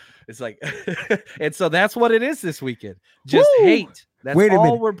 It's like, and so that's what it is this weekend. Just hate. That's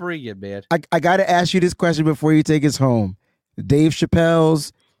all we're bringing, man. I got to ask you this question before you take us home. Dave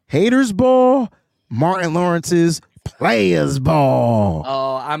Chappelle's haters ball, Martin Lawrence's players ball.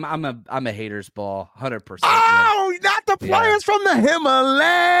 Oh, I'm a haters ball, 100%. Oh, not the players from the Himalayas.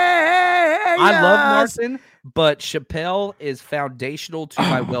 I love Martin, but Chappelle is foundational to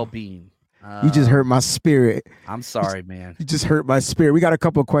my well-being. You just hurt my spirit. I'm sorry, man. You just hurt my spirit. We got a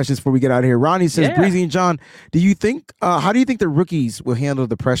couple of questions before we get out of here. Ronnie says, Breezy and John, how do you think the rookies will handle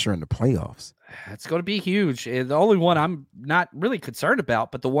the pressure in the playoffs? It's going to be huge. The only one I'm not really concerned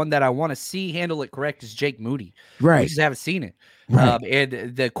about, but the one that I want to see handle it correct is Jake Moody. Right. We just haven't seen it. Right.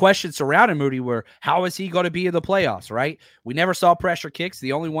 And the questions surrounding Moody were, how is he going to be in the playoffs, right? We never saw pressure kicks.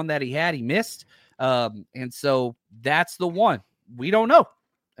 The only one that he had, he missed. And so that's the one. We don't know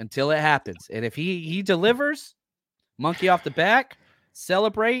until it happens. And if he delivers, monkey off the back,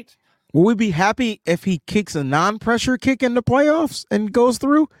 celebrate. Will we be happy if he kicks a non-pressure kick in the playoffs and goes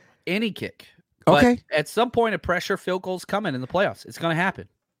through? Any kick. Okay. But at some point, a pressure field goal's coming in the playoffs. It's going to happen.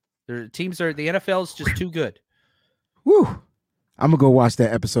 The NFL is just too good. Woo. I'm going to go watch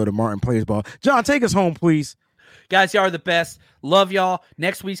that episode of Martin Players Ball. John, take us home, please. Guys, y'all are the best. Love y'all.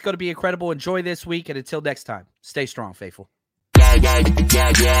 Next week's going to be incredible. Enjoy this week. And until next time, stay strong, faithful.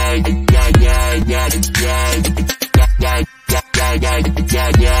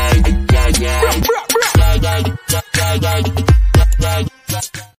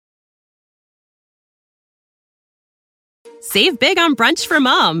 Save big on brunch for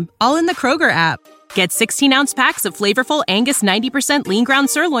mom, all in the Kroger app. Get 16-ounce packs of flavorful Angus 90% lean ground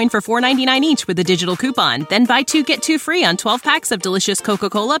sirloin for $4.99 each with a digital coupon. Then buy 2, get 2 free on 12 packs of delicious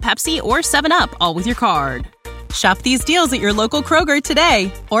Coca-Cola, Pepsi, or 7-Up, all with your card. Shop these deals at your local Kroger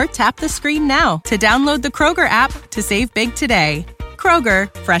today, or tap the screen now to download the Kroger app to save big today.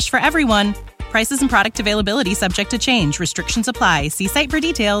 Kroger, fresh for everyone. Prices and product availability subject to change. Restrictions apply. See site for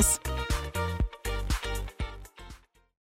details.